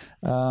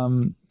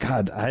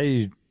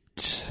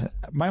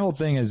 My whole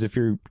thing is if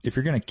you're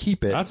going to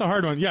keep it, That's a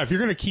hard one. Yeah, if you're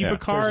going to keep a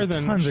car, there's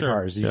then tons sure. of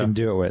cars you can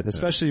do it with.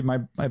 Especially my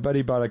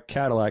buddy bought a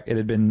Cadillac. It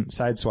had been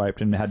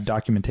sideswiped and had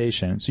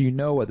documentation, so you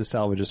know what the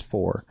salvage is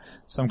for.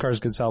 Some cars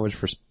get salvaged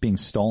for being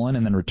stolen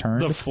and then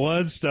returned. The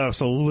flood stuff's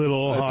a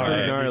little hard.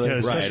 pretty gnarly.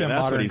 because Right, especially and on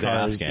that's what modern he's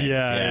cars. asking.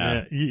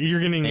 Yeah. You're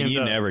getting And into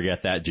you never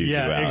get that juju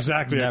Yeah, out.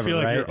 exactly. I Never, feel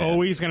like right? you're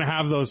always going to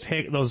have those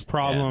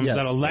problems. Yes.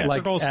 That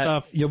electrical Like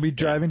stuff. you'll be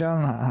driving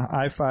down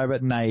I-5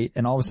 at night,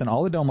 and all of a sudden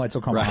all the dome lights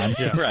will come on.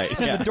 Right. Right.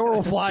 And the door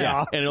will fly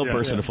off. And it'll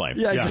burst into flame.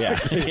 Yeah,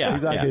 exactly. Yeah.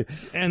 Exactly.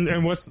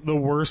 And what's the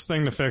worst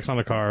thing to fix on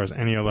a car is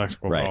any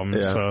electrical Right.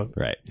 problems. Yeah. So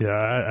Right.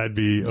 I'd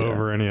be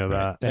over any of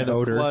that. And The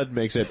odor. flood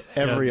makes it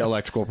every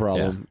electrical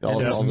problem. And All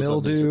there's of a sudden it's a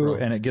mildew,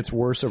 problem. and it gets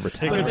worse over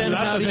time. Because then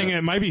that's how the do thing. you-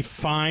 It might be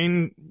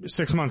fine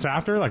 6 months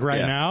after, like right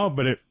Yeah. now,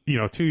 but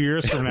 2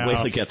 years from now. Wait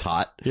till it gets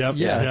hot. Yep.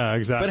 Yeah. Yeah.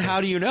 Exactly. But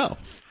how do you know?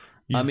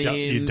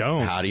 you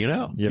don't. How do you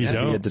know? You have to be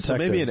a don't. detective. So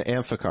maybe an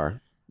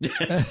Amphicar.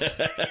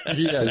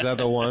 Yeah, Is that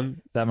the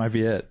one? that might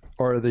be it.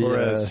 Or the Or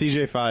a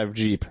CJ5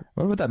 Jeep.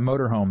 what about that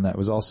motorhome that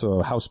was also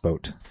a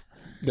houseboat?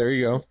 There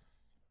you go.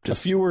 A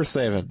few worth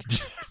saving.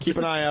 Keep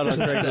an eye out on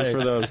Craigslist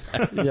for those.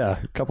 Yeah,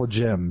 a couple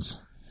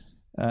gems.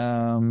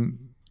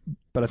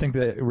 But I think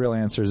the real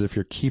answer is if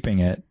you're keeping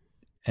it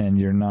and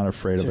you're not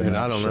afraid of it. Dude,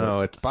 I don't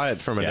know. It's buy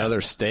it from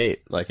another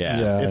state. Like,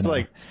 Yeah. it's I know.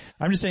 like,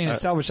 I'm just saying,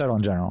 salvage title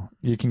in general,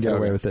 you can get Okay.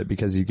 away with it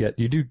because you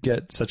do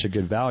get such a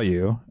good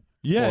value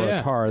Yeah. for Yeah.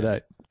 a car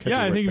that. Could Yeah,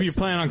 be I worth think if you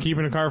fixing. plan on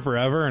keeping a car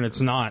forever and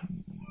it's not,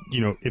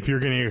 if you're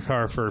getting a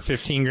car for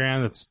 15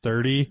 grand, that's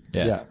 30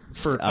 Yeah.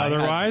 for I had-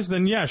 otherwise,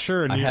 then yeah,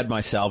 sure. And I you- had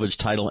my salvage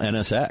title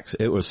NSX.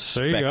 It was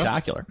There you go.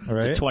 spectacular.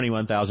 Right. It's a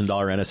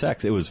 $21,000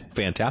 NSX. It was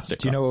fantastic.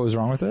 Do you know what was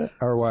wrong with it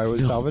or why it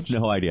was salvaged?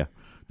 No idea.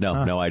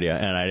 No idea.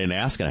 And I didn't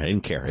ask and I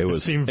didn't care. It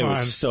was seemed fine.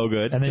 so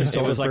good. And then you it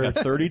sold was it like for-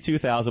 a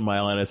 32,000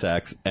 mile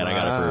NSX and I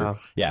got it Wow. for,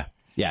 yeah.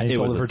 And you it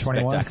sold was it for a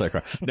 21? spectacular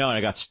car. No, and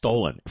I got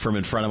stolen from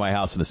in front of my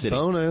house in the city.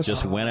 Bonus.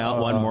 Just went out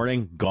one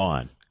morning,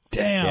 gone.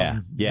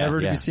 Damn. Yeah, Never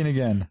to yeah. be seen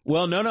again.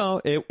 Well, no.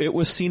 It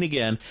was seen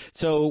again.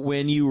 So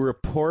when you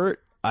report,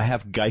 I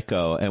have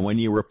Geico, and when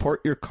you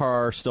report your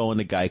car stolen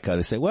to Geico,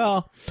 they say,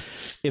 well,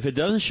 if it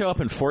doesn't show up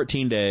in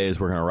 14 days,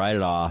 we're going to write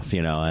it off,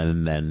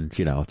 and then,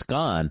 it's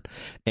gone.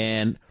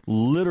 And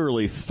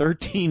literally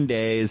 13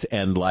 days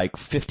and like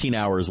 15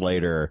 hours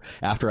later,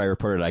 after I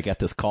reported, I get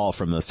this call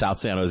from the South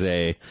San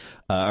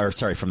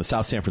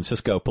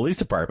Francisco Police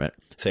Department.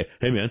 Say,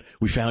 hey man,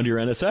 we found your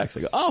NSX.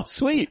 I go, oh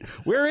sweet,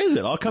 where is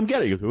it? I'll come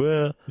get it. He goes,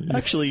 well,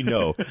 actually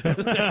no,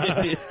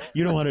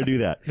 you don't want to do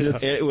that.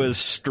 It was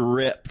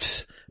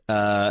stripped,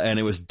 and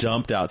it was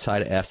dumped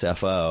outside of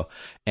SFO.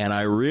 And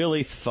I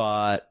really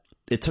thought,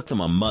 it took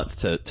them a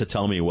month to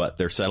tell me what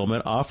their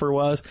settlement offer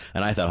was.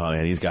 And I thought, oh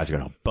man, these guys are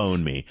going to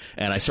bone me.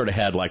 And I sort of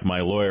had like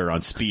my lawyer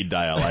on speed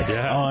dial. Like, oh,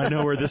 I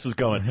know where this is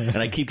going. And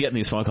I keep getting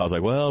these phone calls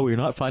like, well, we're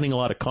not finding a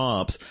lot of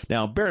comps.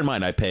 Now, bear in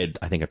mind, I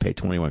think I paid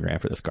 21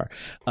 grand for this car.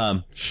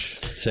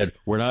 Said,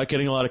 we're not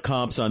getting a lot of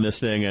comps on this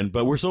thing.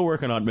 But we're still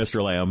working on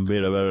Mr. Lamb.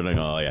 And I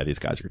go, oh yeah, these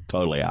guys are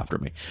totally after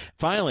me.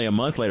 Finally, a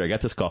month later, I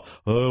got this call.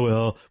 Oh,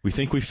 well, we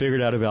think we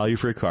figured out a value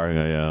for a car. And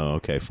I go, yeah,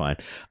 okay, fine.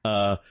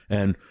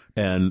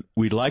 And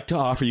we'd like to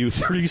offer you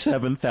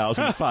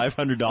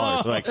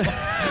 $37,500. Like,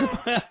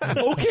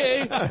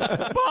 okay,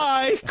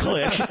 bye,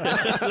 click.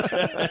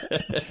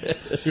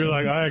 you're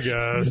like, I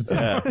guess.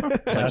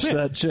 Cash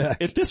that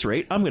check. At this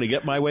rate, I'm going to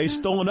get my way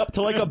stolen up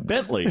to like a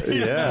Bentley.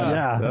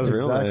 Yeah, that was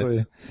real exactly.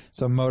 nice.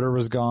 So motor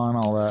was gone,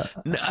 all that.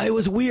 It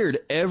was weird.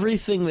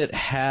 Everything that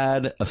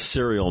had a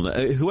serial,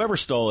 whoever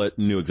stole it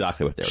knew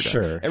exactly what they were doing.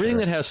 Sure, Everything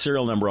that has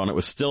serial number on it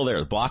was still there.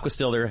 The block was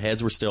still there.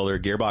 Heads were still there.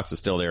 Gearbox was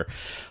still there.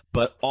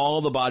 But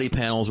all the body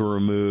panels were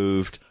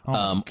removed.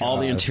 All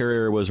the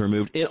interior was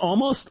removed. It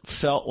almost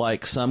felt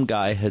like some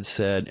guy had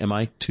said, am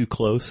I too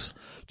close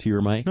to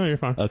your mic? No, you're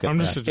fine. Okay. I'm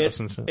just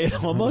adjusting shit.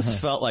 It almost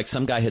felt like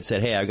some guy had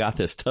said, hey, I got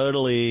this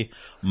totally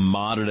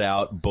modded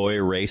out Boy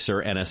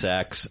Racer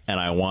NSX and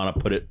I want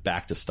to put it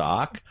back to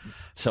stock.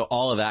 So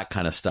all of that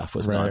kind of stuff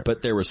was gone,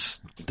 but there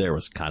was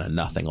kind of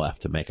nothing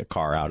left to make a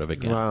car out of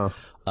again. Wow.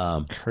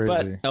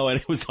 Crazy. And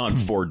it was on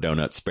Ford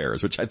Donut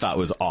spares, which I thought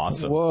was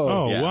awesome. Whoa.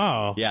 Oh, Yeah.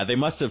 wow. Yeah, they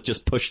must have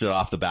just pushed it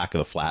off the back of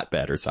the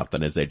flatbed or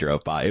something as they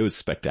drove by. It was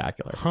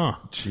spectacular. Huh.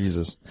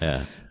 Jesus.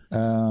 Yeah.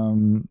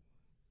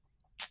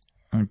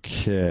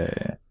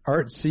 Okay.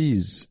 Art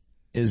C's.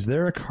 Is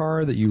there a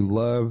car that you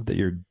love that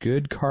your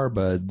good car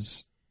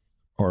buds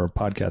or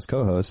podcast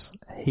co-hosts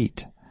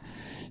hate?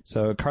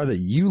 So a car that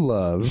you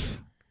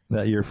love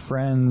that your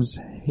friends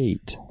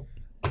hate.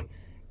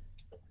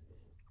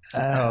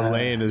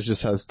 Lane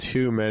just has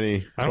too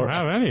many. I don't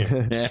have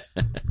any.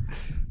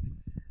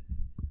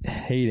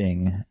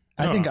 Hating.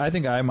 I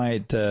think I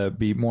might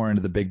be more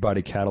into the big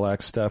body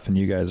Cadillac stuff, and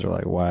you guys are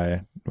like,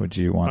 why would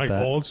you want Like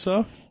that? old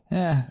stuff?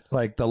 Yeah,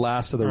 like the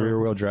last of the rear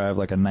wheel drive,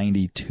 like a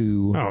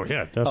 92. Oh,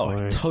 yeah, Oh,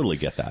 definitely. I totally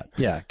get that.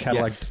 Yeah,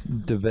 Cadillac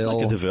DeVille.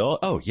 Like a DeVille?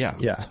 Oh, yeah.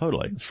 Yeah.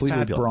 Totally.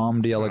 Fleetwood Fabulous.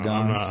 Brom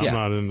d'Elegance. I'm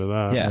not into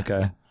that. Yeah.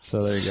 Okay,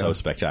 so there you So go.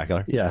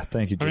 spectacular. Yeah,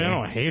 thank you, Jay. I mean, I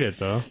don't hate it,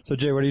 though. So,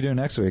 Jay, what are you doing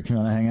next week? You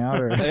want to hang out?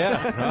 Or?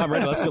 Yeah, no, I'm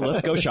ready.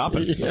 Let's go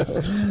shopping.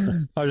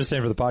 I was just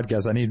saying for the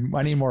podcast, I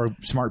need more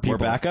smart people.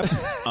 More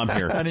backups? I'm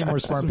here. I need more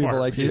smart people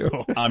like you.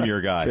 I'm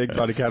your guy. Big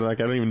body Cadillac.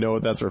 I don't even know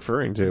what that's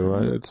referring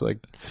to. It's like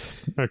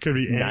It could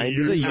be any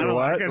 90s or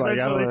Cadillac, what? Like, I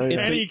don't know.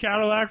 essentially. Any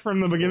Cadillac from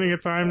the beginning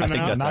of time to I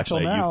think now. that's Not till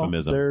actually a now.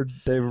 euphemism.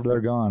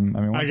 They're gone.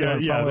 I mean, once I they're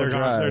get- yeah, they're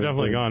gone. They're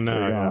definitely gone now,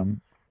 They're yeah.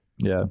 gone.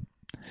 Yeah.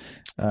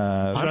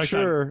 I'm Like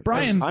sure.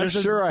 Brian, I'm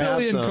there's sure a I have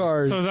billion some.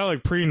 cars. So is that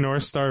like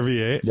pre-North Star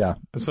V8? Yeah.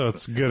 So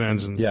it's good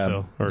engines Yeah.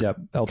 still. Or Yep.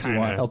 LT1.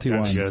 kinda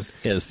LT1s.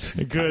 Is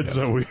Good,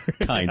 so weird.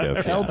 kind of.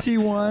 Yeah.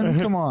 LT1,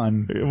 come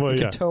on. Well, You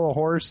yeah. could tow a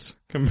horse.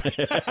 You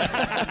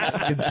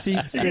could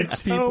seat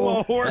six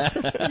people.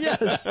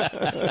 Yes.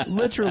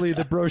 Literally,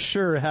 the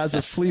brochure has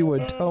a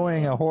Fleetwood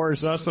towing a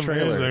horse. That's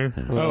trailer.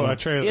 amazing. Oh, a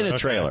trailer. In a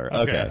trailer.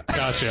 Okay.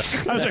 Gotcha.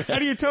 I was like, how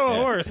do you tow a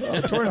horse?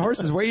 Towing a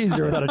horse is way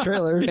easier without a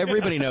trailer.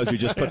 Everybody knows we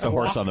just put the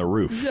horse on the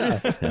roof. Yeah.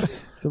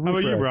 It's a How about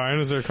roof you, rack. Brian?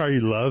 Is there a car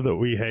you love that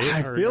we hate?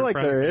 I feel like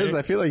there is.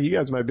 I feel like you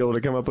guys might be able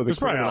to come up with a There's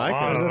probably a lot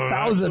icon. of them,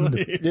 1,000.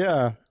 actually.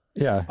 Yeah.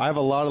 Yeah. I have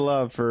a lot of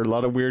love for a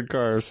lot of weird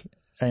cars.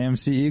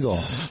 AMC Eagle.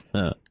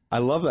 I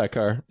love that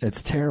car.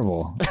 It's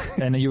terrible.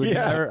 And you would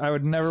Yeah. never, I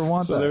would never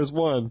want So that. there's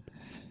one.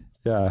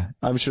 Yeah.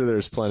 I'm sure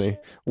there's plenty.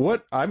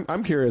 What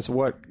I'm curious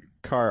what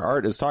car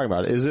Art is talking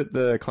about. Is it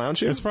the clown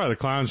shoe? It's probably the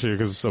clown shoe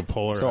because it's so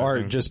polarizing. So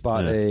Art just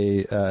bought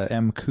a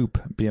M Coupe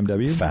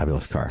BMW.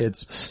 Fabulous car.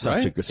 It's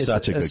such a good, It's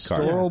such a good car.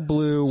 Storal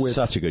blue with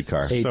Such a good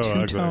car. a So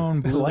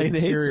two-tone blue Light hates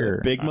interior.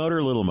 Big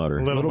motor, little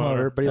motor. Little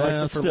Motor, but he likes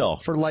it for, still.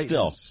 for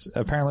lightness.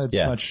 Apparently, it's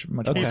Yeah. much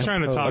Okay. He's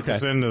trying to talk Okay.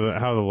 us into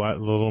how the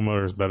little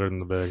motor is better than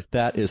the big.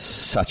 That is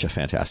such a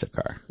fantastic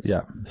car.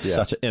 Yeah.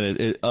 Such a, and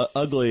it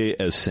ugly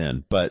as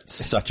sin, but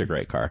such a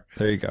great car.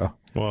 There you go.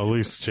 Well, at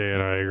least Jay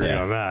and I agree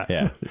on that.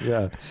 Yeah.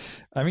 Yeah.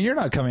 I mean, you're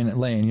not coming at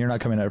Lane. You're not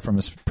coming at it from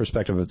a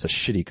perspective of it's a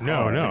shitty car.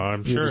 No,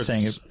 I'm You're sure just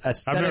saying it's- it I've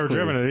aesthetically. never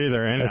driven it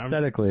either, and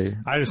Aesthetically.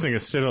 I just think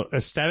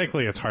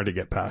aesthetically it's hard to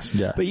get past.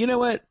 Yeah. But you know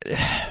what?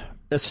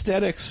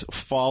 Aesthetics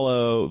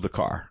follow the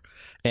car.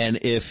 And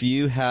if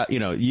you have,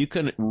 you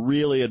can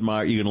really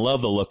admire, you can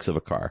love the looks of a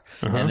car.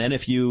 And then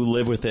if you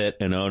live with it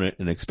and own it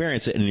and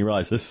experience it and you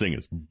realize this thing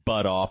is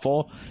butt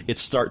awful, it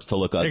starts to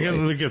look ugly.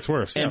 It gets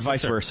worse. And Yeah,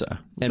 vice for sure. versa.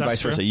 And That's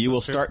vice versa. true. You will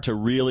That's true. start to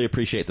really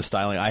appreciate the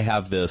styling. I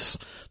have this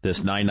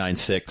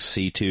 996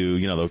 C2,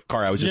 the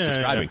car I was just Yeah,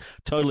 describing.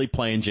 Totally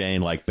plain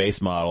Jane, like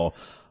base model.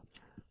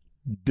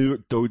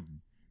 The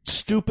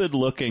stupid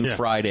looking Yeah,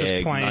 fried just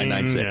egg plain,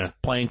 996 yeah.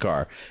 plain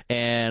car.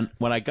 And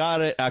when I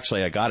got it,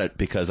 actually I got it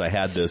because I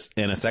had this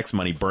NSX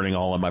money burning a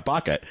hole in my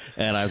pocket.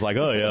 And I was like,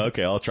 oh yeah,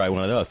 okay, I'll try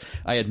one of those.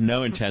 I had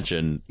no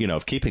intention,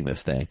 of keeping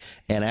this thing.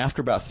 And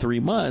after about 3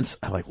 months,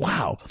 I'm like,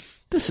 wow,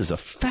 this is a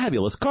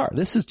fabulous car.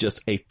 This is just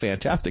a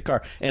fantastic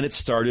car. And it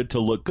started to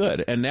look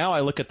good. And now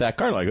I look at that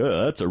car like,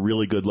 oh, that's a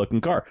really good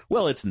looking car.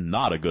 Well, it's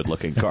not a good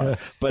looking car,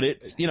 but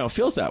it,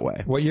 feels that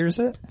way. What year is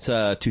it? It's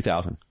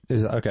 2000.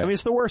 Is it okay? I mean,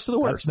 it's the worst of the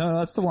worst.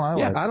 That's the one I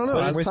like. I don't know.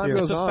 But I'm As with time you.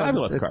 goes It's a on,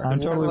 fabulous it's- car. I'm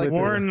it's totally more with like you.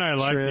 Warren and I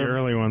like the trim.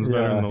 early ones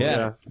better than the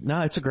Yeah.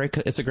 No, it's a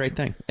great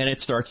thing. And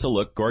it starts to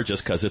look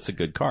gorgeous because it's a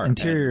good car.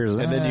 Interiors.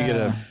 And then you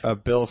get a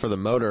bill for the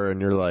motor,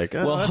 and you're like,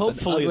 oh, Well, that's an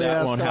hopefully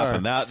that ugly-ass won't car.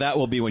 happen. That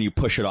will be when you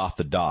push it off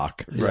the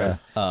dock. Yeah.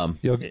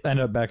 You'll end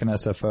up back in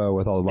SFO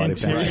with all the body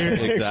interior.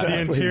 panels. Exactly.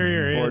 The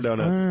interior Four is,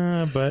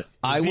 donuts. but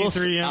I will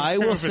Z3 I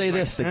will say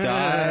it's this: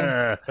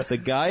 like, the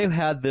guy who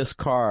had this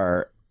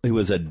car, he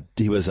was an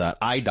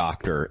eye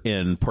doctor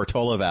in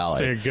Portola Valley.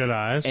 say good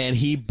eyes. And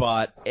he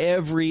bought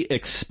every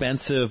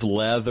expensive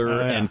leather Oh,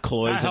 yeah. and That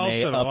helps cloisonne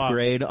it a lot.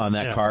 upgrade on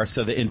that Yeah. car.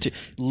 So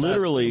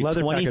literally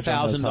leather package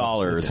on those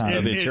 $20,000 helps a ton.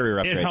 of interior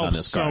it upgrades helps on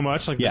this car. so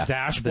much, like Yeah. the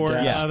dashboard The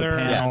dash, the leather.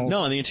 panels. Yeah,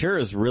 no, and the interior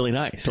is really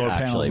nice, Door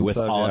panels actually, and with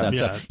stuff, all of that yeah.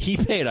 stuff. He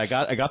paid, I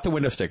got the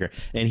window sticker,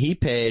 and he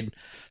paid,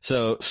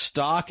 so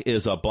stock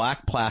is a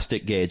black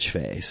plastic gauge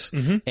face,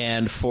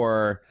 and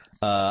for,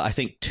 I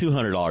think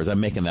 $200, I'm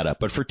making that up,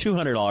 but for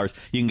 $200,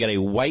 you can get a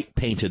white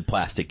painted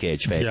plastic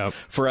gauge face. Yep.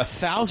 For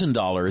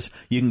 $1,000,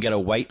 you can get a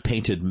white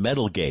painted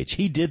metal gauge.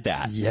 He did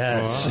that.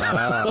 Yes.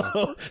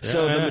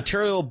 So the Yeah.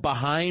 material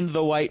behind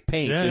the white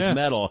paint Yeah, is yeah.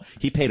 metal.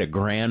 He paid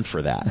 $1,000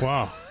 for that.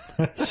 Wow.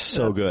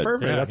 So good.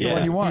 Perfect. Yeah. That's Yeah. the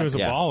one you want. He was a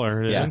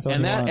baller. Yeah, what and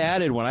you that want.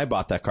 added, when I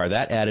bought that car,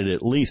 that added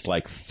at least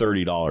like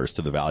 $30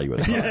 to the value of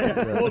the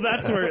car. Well,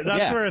 that's where it's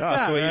That's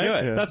at. the way you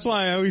right? do it. That's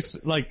why I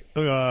always like.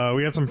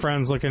 We had some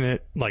friends looking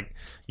at like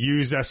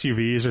used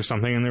SUVs or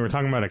something, and they were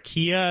talking about a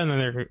Kia, and then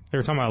they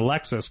were talking about a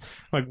Lexus.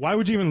 Like, why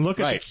would you even look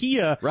at Right. the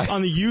Kia Right.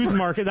 on the used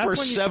market? That's For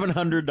when you,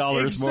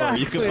 $700 more,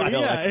 you can buy a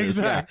yeah, Lexus.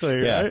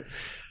 exactly. Yeah. Right.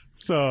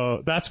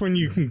 So that's when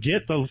you can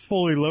get the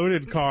fully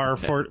loaded car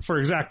for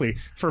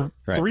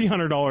Right.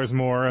 $300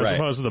 more as Right.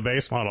 opposed to the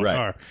base model Right.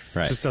 car.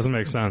 Right. Just doesn't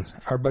make sense.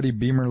 Our buddy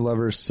Beamer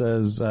Lover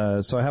says,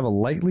 so I have a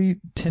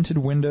lightly tinted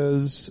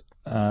windows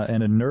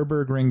and a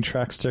Nürburgring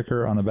track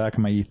sticker on the back of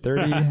my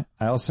E30.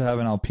 I also have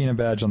an Alpina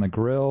badge on the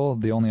grill,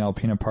 the only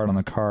Alpina part on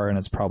the car, and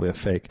it's probably a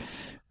fake.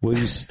 Will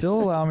you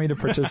still allow me to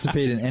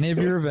participate in any of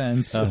your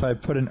events if I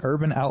put an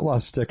Urban Outlaw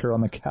sticker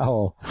on the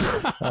cowl?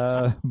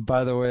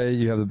 By the way,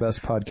 you have the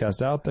best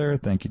podcast out there.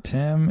 Thank you,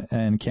 Tim.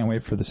 And can't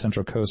wait for the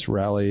Central Coast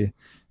Rally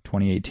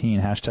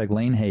 2018. Hashtag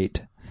lane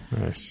hate.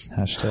 Nice.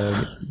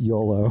 Hashtag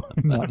YOLO,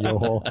 not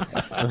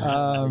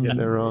YOHO. Getting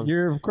it wrong.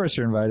 Of course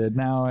you're invited.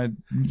 Now,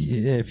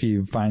 if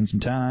you find some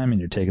time and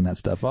you're taking that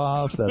stuff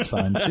off, that's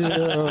fine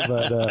too.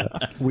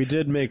 But We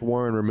did make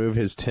Warren remove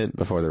his tint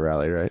before the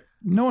rally, right?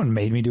 no one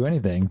made me do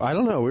anything. I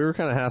don't know. We were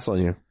kind of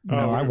hassling you.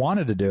 No, I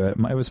wanted to do it.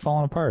 It was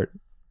falling apart.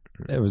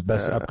 It was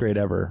best upgrade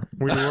ever.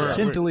 We were.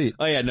 Tint delete.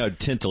 Oh yeah, no,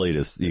 tint delete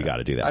is, you got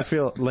to do that. I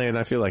feel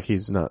like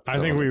he's not. I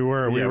think we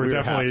were. We Yeah, were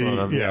definitely. hassling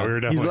him, Yeah, we were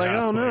definitely. He's like,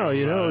 oh no, hassling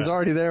him it about was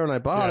already there when I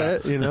bought Yeah.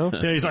 it,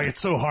 Yeah, he's like,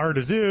 it's so hard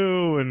to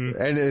do, and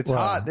and it's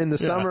hot in the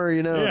summer,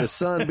 Yeah. the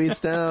sun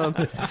beats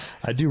down.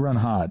 I do run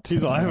hot.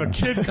 he's like, I have a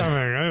kid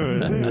coming.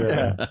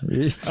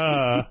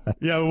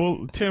 Yeah,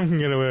 well, Tim can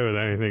get away with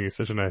anything. He's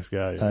such a nice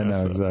guy. I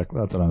know so. exactly.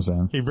 That's what I'm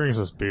saying. He brings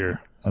us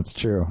beer. That's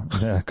true.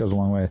 Yeah, it goes a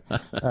long way.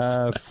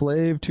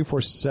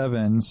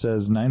 Flav247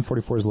 says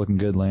 944 is looking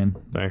good, Lane.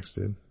 Thanks,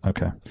 dude.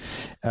 Okay.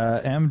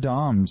 M.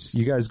 Doms,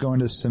 you guys going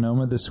to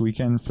Sonoma this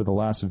weekend for the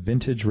last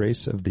vintage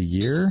race of the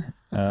year?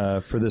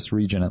 For this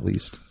region, at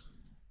least.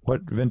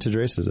 What vintage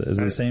race is it? Is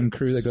it the same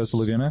crew that goes to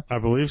Laguna? I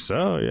believe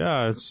so.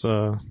 Yeah, it's.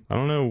 I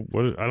don't know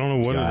what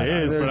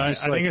it is, but I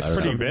think it's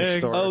pretty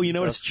big. Oh, you know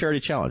what? It's a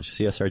charity challenge.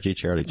 CSRG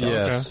charity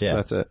challenge. Yes, Yeah.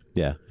 that's it.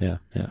 Yeah.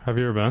 Have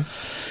you ever been?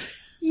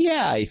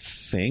 Yeah, I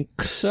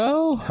think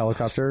so.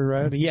 Helicopter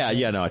ride?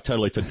 Yeah, no, I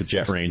totally took the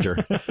Jet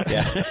Ranger.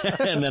 Yeah.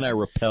 And then I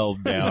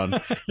rappelled down.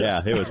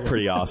 Yeah, it was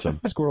pretty awesome.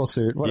 Squirrel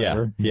suit,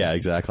 whatever. Yeah,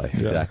 exactly.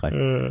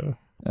 I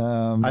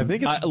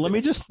think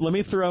it's Let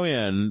me throw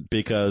in,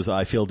 because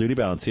I feel duty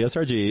bound.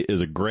 CSRG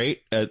is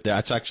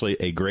that's actually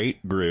a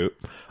great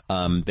group.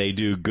 They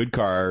do good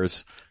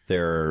cars.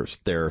 Their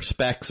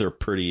specs are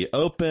pretty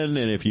open,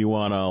 and if you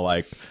want to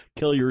like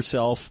kill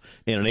yourself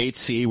in an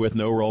 8C with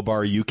no roll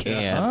bar, you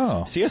can.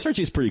 Oh. CSRG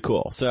is pretty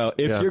cool. So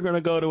if you're going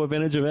to go to a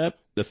vintage event,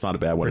 that's not a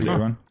bad one to Good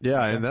do. one.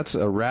 yeah, and that's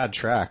a rad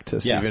track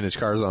to see Yeah. vintage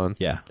cars on.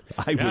 Yeah,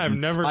 I've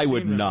never I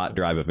would seen that. not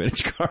drive a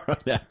vintage car on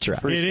that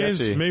track. It is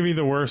sketchy. maybe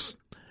the worst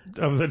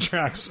of the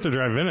tracks to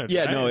drive vintage.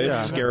 Yeah, right? no, it's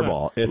Yeah.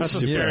 scareball. It's that's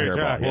a super scary scareball.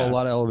 track. Yeah. Well, a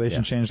lot of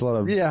elevation change, a lot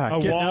of... Yeah, A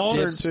getting out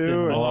walls, turn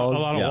two, a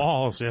lot of Yeah.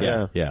 walls.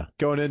 Yeah. Yeah.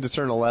 going into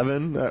turn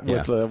 11 Yeah.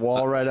 with the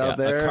wall right out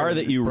there. A car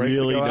that you brakes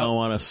really go out. don't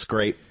want to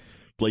scrape,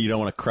 you don't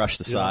want to crush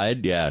the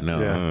side. Yeah,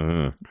 no.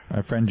 Yeah.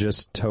 My friend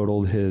just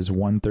totaled his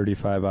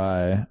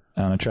 135i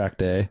on a track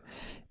day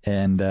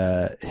and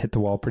hit the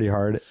wall pretty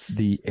hard.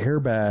 The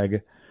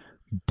airbag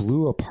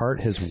blew apart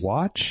his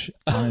watch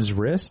on his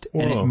wrist,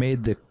 and it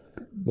made the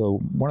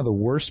one of the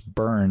worst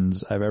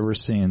burns I've ever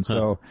seen.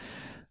 So,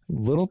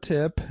 little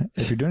tip: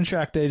 if you're doing a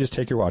track day, just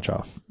take your watch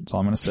off. That's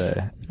all I'm going to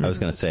say. I was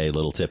going to say,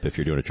 little tip: if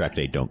you're doing a track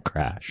day, don't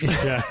crash.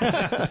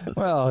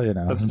 Well,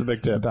 that's the big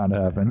it's tip. bound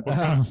to happen.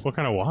 What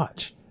kind of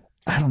watch?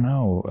 I don't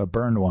know, a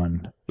burned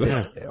one.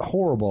 Yeah.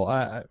 Horrible.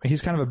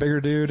 He's kind of a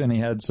bigger dude, and he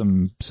had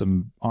some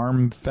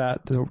arm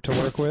fat to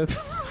work with.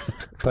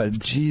 But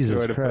Jesus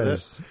way to put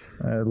Christ,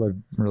 it looked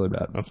really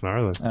bad. That's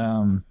gnarly.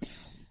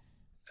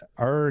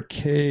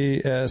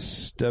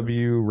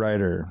 RKSW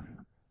Rider.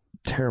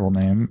 Terrible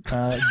name.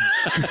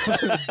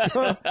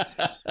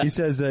 He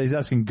says he's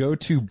asking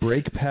go-to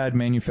brake pad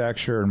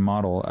manufacturer and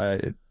model.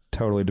 It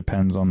totally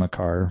depends on the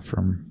car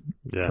for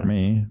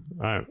me.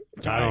 I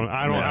don't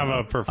have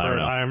a preferred.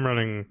 I'm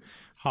running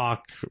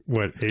Hawk,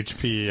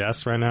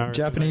 HPS right now?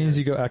 Japanese,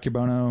 you go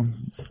Akebono.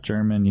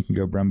 German, you can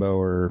go Brembo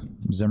or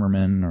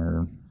Zimmerman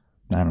or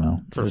I don't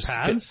know. For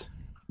pads?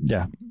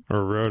 Yeah.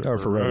 Or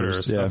for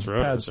rotors. Yeah. That's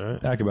rotors,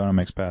 pads. right? Akebono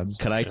makes pads.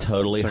 Can I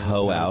totally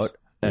hoe out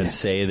and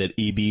say that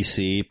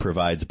EBC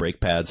provides brake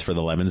pads for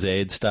the Lemon's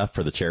Aid stuff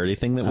for the charity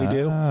thing that we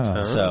do?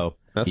 Ah. So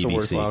That's a EBC,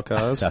 worthwhile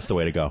cause. That's the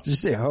way to go. Did you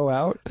say hoe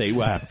out? They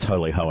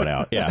totally hoe it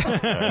out. Yeah.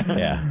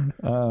 Yeah.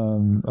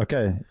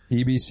 Okay.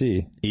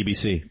 EBC.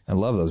 EBC. I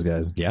love those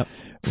guys. Yep.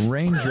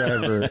 Rain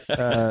Driver.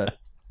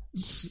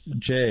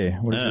 Jay,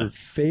 what is your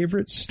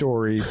favorite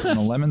story from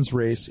the Lemons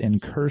race in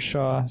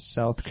Kershaw,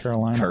 South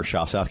Carolina?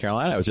 Kershaw, South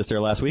Carolina. I was just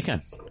there last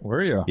weekend.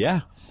 Were you?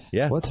 Yeah.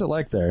 Yeah. What's it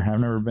like there? I've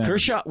never been.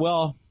 Kershaw,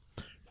 well,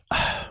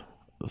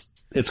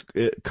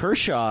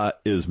 Kershaw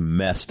is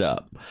messed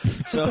up.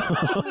 So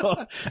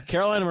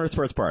Carolina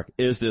Motorsports Park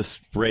is this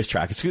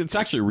racetrack. It's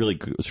actually really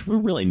good. It's a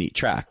really neat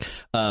track.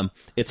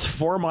 It's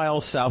 4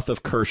 miles south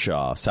of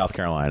Kershaw, South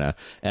Carolina,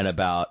 and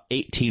about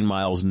 18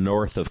 miles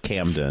north of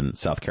Camden,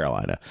 South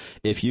Carolina.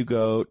 If you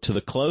go to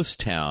the close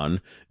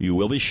town, you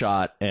will be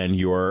shot, and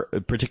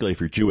particularly if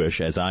you're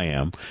Jewish, as I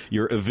am,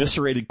 your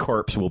eviscerated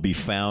corpse will be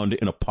found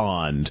in a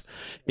pond.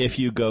 If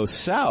you go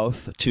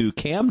south to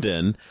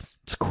Camden,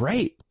 it's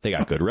great. They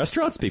got good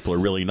restaurants. People are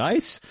really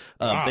nice.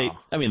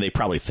 They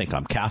probably think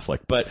I'm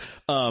Catholic, but,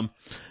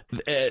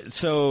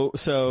 so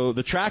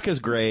the track is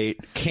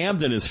great.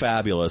 Camden is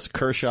fabulous.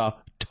 Kershaw,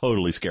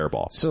 totally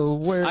scareball. So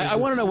where I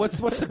want to know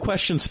what's the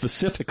question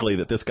specifically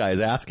that this guy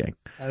is asking.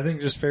 I think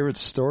just favorite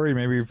story,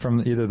 maybe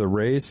from either the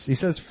race. He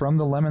says from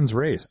the Lemons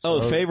race.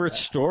 Oh, favorite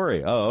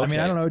story. Oh, okay. I mean,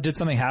 I don't know. Did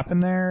something happen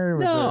there?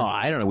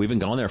 I don't know. We've been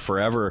going there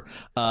forever.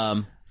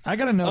 I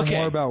got to know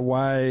more about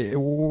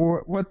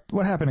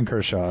what happened in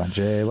Kershaw,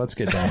 Jay. Let's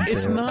get down to it.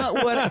 It's not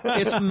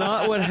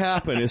what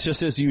happened. It's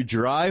just as you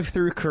drive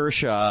through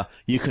Kershaw,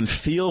 you can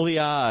feel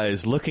the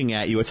eyes looking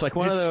at you. It's like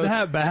one of those.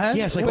 That bad?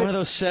 Yeah, it's like one of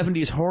those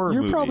 70s horror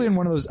You're movies. probably in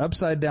one of those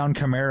upside down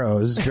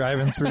Camaros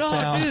driving through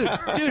town.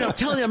 Dude, I'm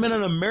telling you, I'm in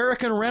an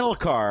American rental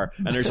car,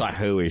 and there's like,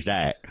 who is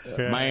that?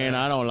 Man,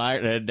 I don't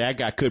like that. That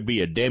guy could be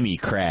a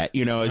Democrat,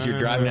 as you're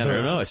driving down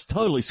there. No, it's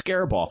totally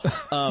scareball.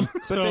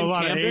 So a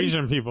lot of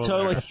Asian people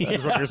totally. There,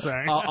 is what you're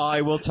saying.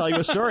 I will tell you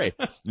a story.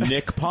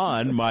 Nick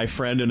Pond, my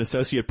friend and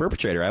associate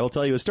perpetrator, I will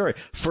tell you a story.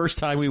 First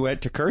time we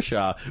went to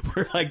Kershaw,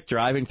 we're like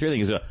driving through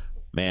things.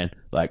 Man,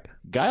 like,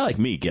 guy like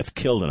me gets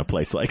killed in a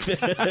place like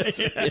this.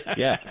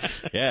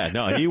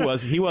 No, he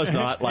was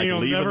not like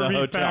leaving the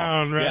hotel.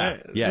 Found,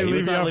 right? Yeah, he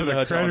was not leaving the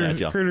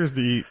hotel. Critters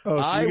to eat.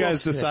 Oh, so you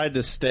guys decide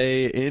to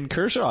stay in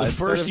Kershaw? The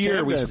first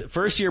year we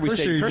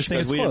stayed in Kershaw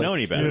because we didn't know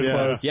any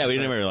better. Yeah, we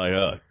didn't ever like,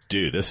 oh,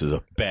 dude, this is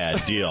a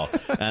bad deal.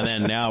 And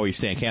then now we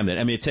stay in Camden.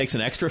 I mean, it takes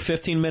an extra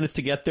 15 minutes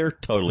to get there.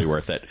 Totally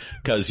worth it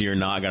because you're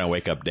not going to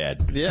wake up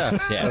dead. Yeah,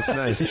 that's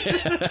nice.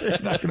 You're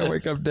not going to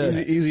wake up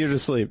dead. Easier to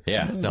sleep.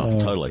 Yeah, no,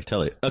 totally.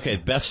 Okay,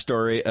 best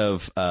story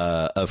of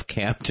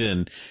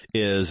Camden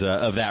is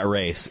of that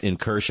race in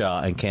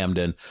Kershaw and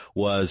Camden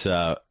was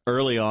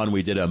early on.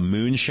 We did a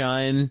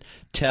moonshine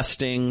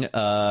testing.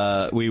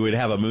 We would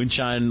have a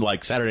moonshine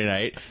like Saturday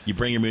night. You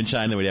bring your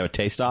moonshine, then we'd have a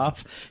taste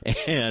off.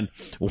 And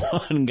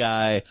one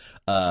guy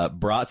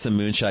brought some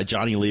moonshine.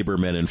 Johnny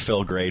Lieberman and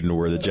Phil Graydon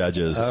were the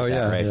judges of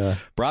that race. Yeah.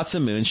 Brought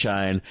some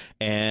moonshine,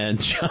 and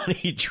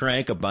Johnny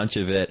drank a bunch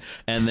of it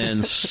and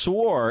then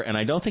swore, and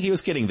I don't think he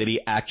was kidding, that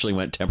he actually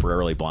went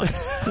temporarily blind.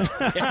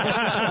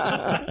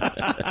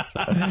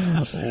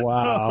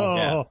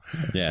 Wow.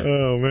 Yeah.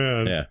 Oh,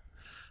 man. Yeah.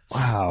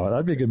 Wow,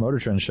 that'd be a good Motor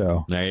Trend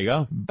show. There you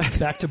go.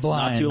 Back to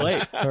blind. Not too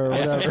late. Or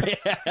whatever.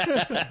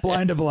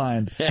 Blind to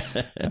blind.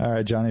 All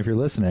right, Johnny, if you're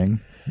listening,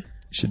 you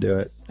should do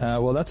it.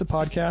 Well, that's a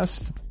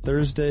podcast.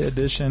 Thursday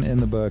edition in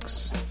the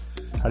books.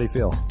 How do you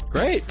feel?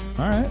 Great.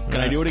 All right.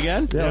 Can I do it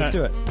again? Yeah, let's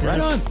do it. Right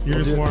on. You're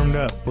just warmed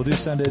up. We'll do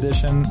Sunday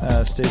edition.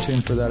 Stay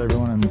tuned for that,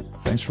 everyone,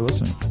 and thanks for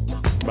listening.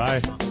 Bye.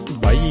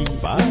 Bye.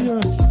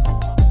 Bye.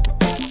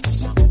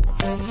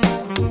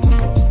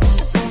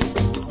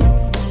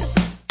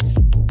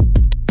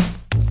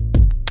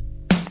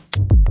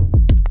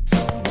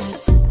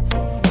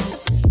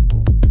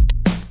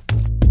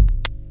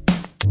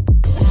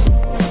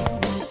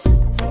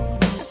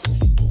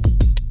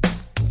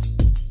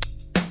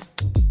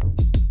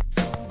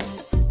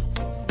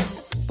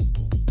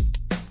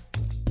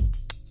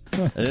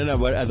 And then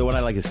the one I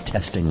like is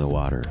testing the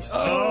waters.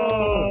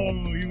 Oh,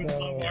 you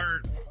love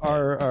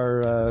art.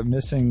 Our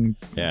missing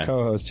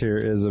co-host here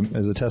is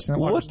a testing the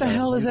waters. What the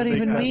hell does that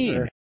even mean?